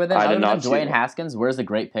 Okay, but then I other did than not see Dwayne that. Haskins, where's the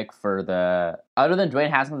great pick for the other than Dwayne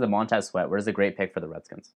Haskins and Montez Sweat? Where's the great pick for the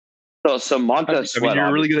Redskins? So Montez I mean, Sweat, you're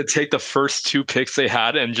really obviously. going to take the first 2 picks they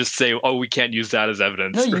had and just say, "Oh, we can't use that as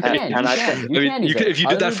evidence." No, you right? can. And You I can. think- You I mean, can use you could, it. if you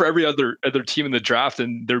did that Other- for every other team in the draft,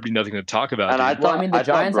 then there'd be nothing to talk about. And dude. I Well, I thought mean, the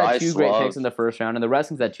Giants had Bryce 2 great Love, picks in the first round, and the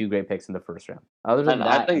Redskins had 2 great picks in the first round. Other than and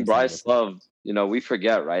that, I think I'm Bryce saying Love, we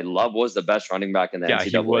forget, right? Love was the best running back in the Yeah, he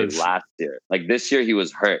NCAA was. last year. Like this year, he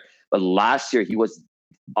was hurt, but last year he was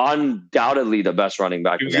undoubtedly the best running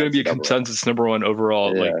back He in was the going to be a NCAA. consensus number 1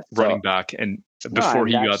 overall Yeah, running so- back, and No, before I mean,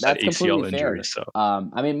 he got that that's completely ACL injury. fair. So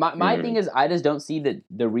I mean, my thing is, I just don't see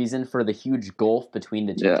the reason for the huge gulf between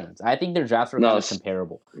the two Yeah. teams. I think their drafts are No, kind of it's-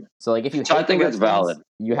 comparable. So, like, if you So I hate the think it's Redskins, valid.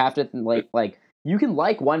 you have to like you can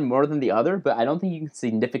like one more than the other, but I don't think you can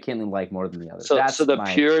significantly like more than the other. So That's the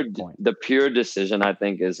my point. the pure decision, I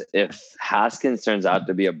think, is if Haskins turns out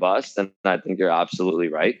to be a bust, then I think you're absolutely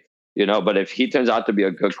right. But if he turns out to be a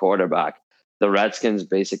good quarterback, the Redskins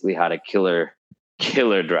basically had a killer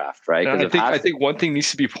draft, right? and Because I think one thing needs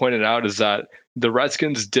to be pointed out is that the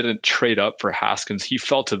Redskins didn't trade up for Haskins; he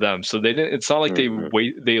fell to them. So they didn't. It's not like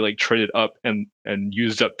they like traded up and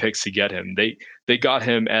used up picks to get him. They got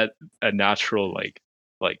him at a natural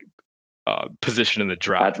position in the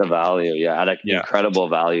draft. at the value, at an incredible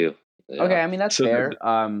value. Yeah. Okay, I mean that's So fair.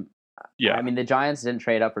 Yeah, I mean the Giants didn't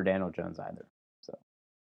trade up for Daniel Jones either. So,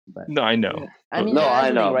 but no, I know. I mean, No, that's I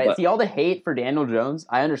the know, thing, right? but- See, all the hate for Daniel Jones,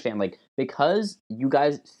 I understand. Like, because you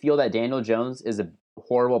guys feel that Daniel Jones is a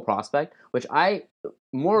horrible prospect, which I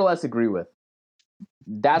more or less agree with.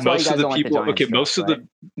 That's why you guys don't like the Giants.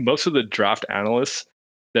 Most of the draft analysts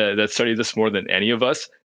that study this more than any of us,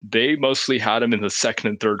 they mostly had him in the second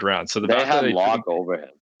and third round. So they had Locke over him.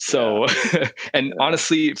 So, and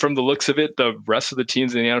honestly, from the looks of it, the rest of the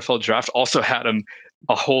teams in the NFL draft also had him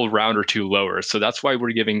a whole round or 2 lower. So that's why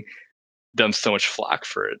we're giving them so much flack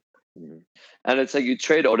for it. And it's like you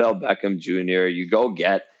trade Odell Beckham Jr., you go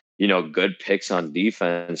get, good picks on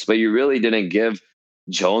defense, but you really didn't give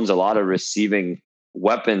Jones a lot of receiving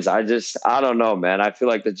weapons. I don't know, man. I feel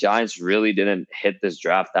like the Giants really didn't hit this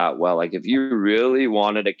draft that well. Like if you really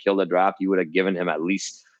wanted to kill the draft, you would have given him at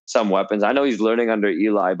least some weapons. I know he's learning under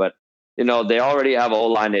Eli, but they already have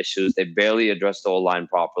O-line issues. They barely addressed the O-line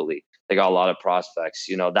properly. They got a lot of prospects.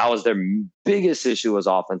 That was their biggest issue was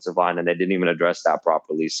offensive line, and they didn't even address that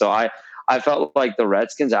properly. So I felt like the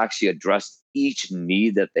Redskins actually addressed each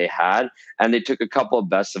need that they had, and they took a couple of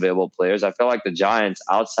best available players. I felt like the Giants,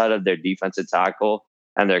 outside of their defensive tackle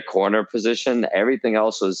and their corner position, everything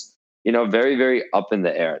else was, very, very up in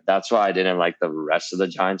the air. That's why I didn't like the rest of the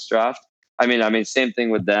Giants draft. I mean, same thing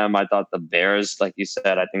with them. I thought the Bears, like you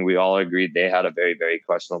said, I think we all agreed they had a very, very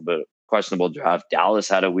questionable draft. Dallas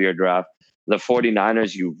had a weird draft. The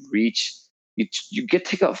 49ers, you get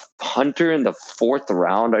to take a punter in the 4th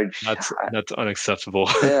round. That's unacceptable.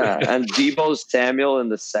 Yeah, and Deebo Samuel in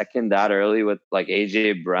the second that early with like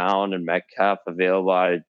AJ Brown and Metcalf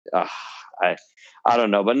available. I don't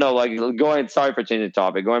know, but no, like sorry for changing the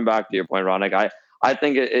topic. Going back to your point, Ronak, I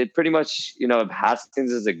think it pretty much, if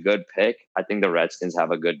Haskins is a good pick, I think the Redskins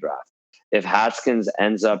have a good draft. If Haskins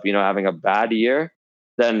ends up, having a bad year,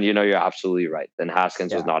 then, you're absolutely right. Then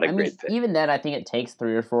Haskins was not a great pick. Even then, I think it takes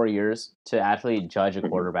 3 or 4 years to actually judge a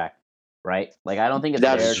quarterback, right? Like, I don't think it's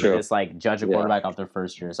fair to just, like, judge a quarterback off their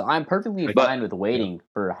first year. So I'm perfectly fine with waiting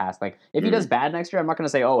for Haskins. Like, if he does bad next year, I'm not going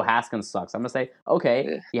to say, oh, Haskins sucks. I'm going to say,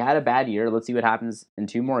 okay, he had a bad year. Let's see what happens in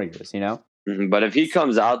 2 more years, But if he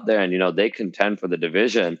comes out there and, they contend for the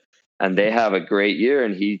division and they have a great year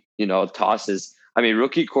and he, tosses,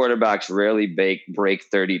 rookie quarterbacks rarely break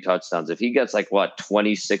 30 touchdowns. If he gets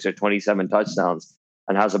 26 or 27 touchdowns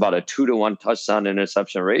and has about a 2-to-1 touchdown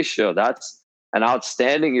interception ratio, that's an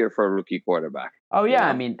outstanding year for a rookie quarterback. Oh yeah.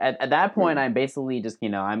 I mean, at that point, I'm basically just,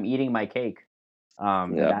 I'm eating my cake.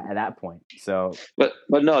 At that point. So, but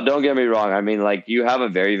no, don't get me wrong. You have a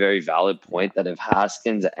very, very valid point that if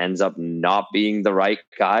Haskins ends up not being the right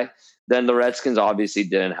guy, then the Redskins obviously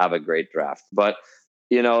didn't have a great draft. But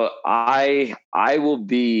I will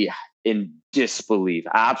be in disbelief,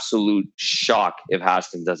 absolute shock if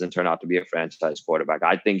Haskins doesn't turn out to be a franchise quarterback.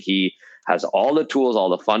 I think he has all the tools, all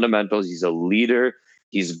the fundamentals. He's a leader.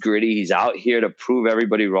 He's gritty. He's out here to prove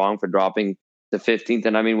everybody wrong for dropping the 15th.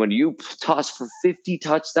 And when you toss for 50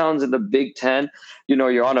 touchdowns in the Big Ten,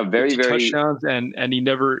 you're on a very, very touchdowns, and he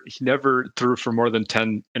never threw for more than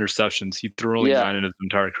 10 interceptions. He threw only 9 in his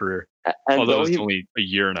entire career. And although it's only a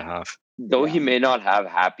year and a half. Though he may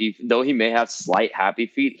have slight happy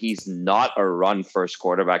feet, he's not a run first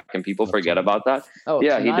quarterback. And people forget about that. Oh,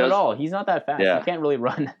 yeah, he does at all. He's not that fast. He can't really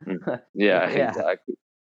run. Exactly.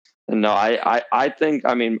 No, I think,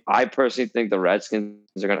 I mean, I personally think the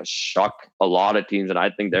Redskins are going to shock a lot of teams, and I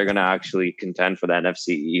think they're going to actually contend for the NFC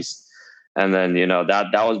East. And then,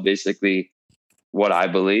 that was basically what I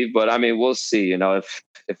believe. But I mean, we'll see. If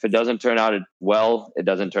it doesn't turn out well, it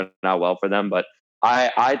doesn't turn out well for them. But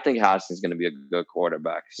I think Haskins is going to be a good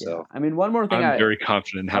quarterback. So Yeah. I mean, one more thing I'm very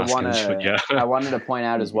confident in Haskins. I wanted to point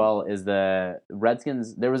out as well is the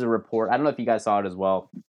Redskins. There was a report. I don't know if you guys saw it as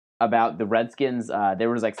well about the Redskins. There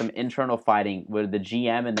was like some internal fighting where the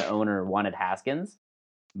GM and the owner wanted Haskins,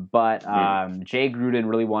 but Jay Gruden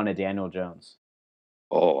really wanted Daniel Jones.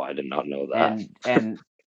 Oh, I did not know that. And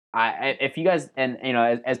if you guys, and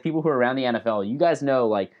as people who are around the NFL, you guys know,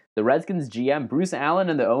 like, the Redskins GM, Bruce Allen,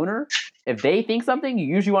 and the owner, if they think something, you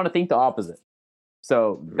usually want to think the opposite.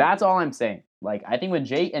 So that's all I'm saying. Like, I think when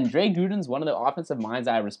Jay Gruden's one of the offensive minds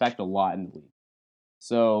I respect a lot in the league.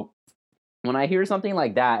 So when I hear something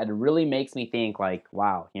like that, it really makes me think, like,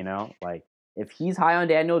 wow, like, if he's high on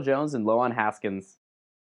Daniel Jones and low on Haskins,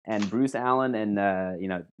 and Bruce Allen and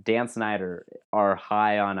Dan Snyder are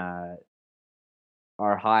high on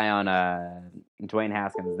Dwayne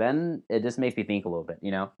Haskins, then it just makes me think a little bit.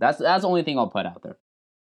 That's the only thing I'll put out there.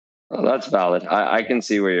 Well, that's valid. I can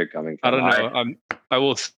see where you're coming from. I don't know. I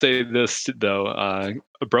will say this though: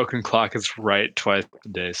 a broken clock is right twice a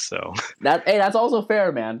day. So that's also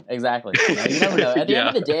fair, man. Exactly. You never know. At the end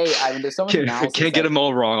of the day, I mean, there's so much analysis. Can't get them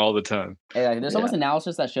all wrong all the time. There's so much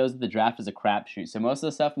analysis that shows that the draft is a crapshoot. So most of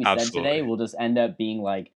the stuff we said today will just end up being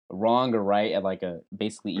like wrong or right at like a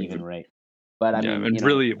basically even rate. But I mean,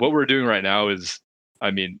 really, what we're doing right now is,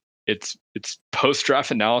 I mean, it's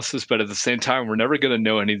post-draft analysis, but at the same time, we're never going to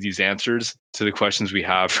know any of these answers to the questions we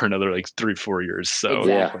have for another like 3-4 years. So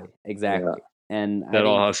exactly. Yeah. And that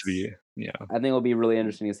all has to be, I think it'll be really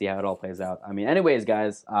interesting to see how it all plays out. I mean, anyways,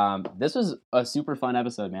 guys, this was a super fun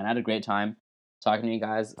episode, man. I had a great time talking to you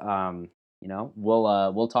guys.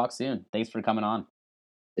 We'll talk soon. Thanks for coming on.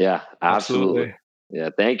 Yeah, absolutely. Yeah,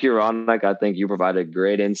 thank you, Ronak. I think you provided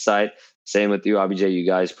great insight. Same with you, Abhijay. You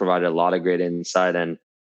guys provided a lot of great insight. And,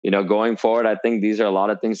 going forward, I think these are a lot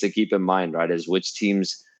of things to keep in mind, right? Is which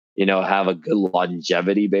teams, have a good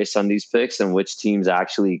longevity based on these picks and which teams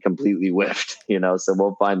actually completely whiffed, so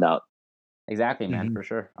we'll find out. Exactly, man, for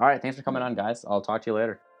sure. All right. Thanks for coming on, guys. I'll talk to you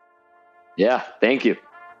later. Yeah, thank you.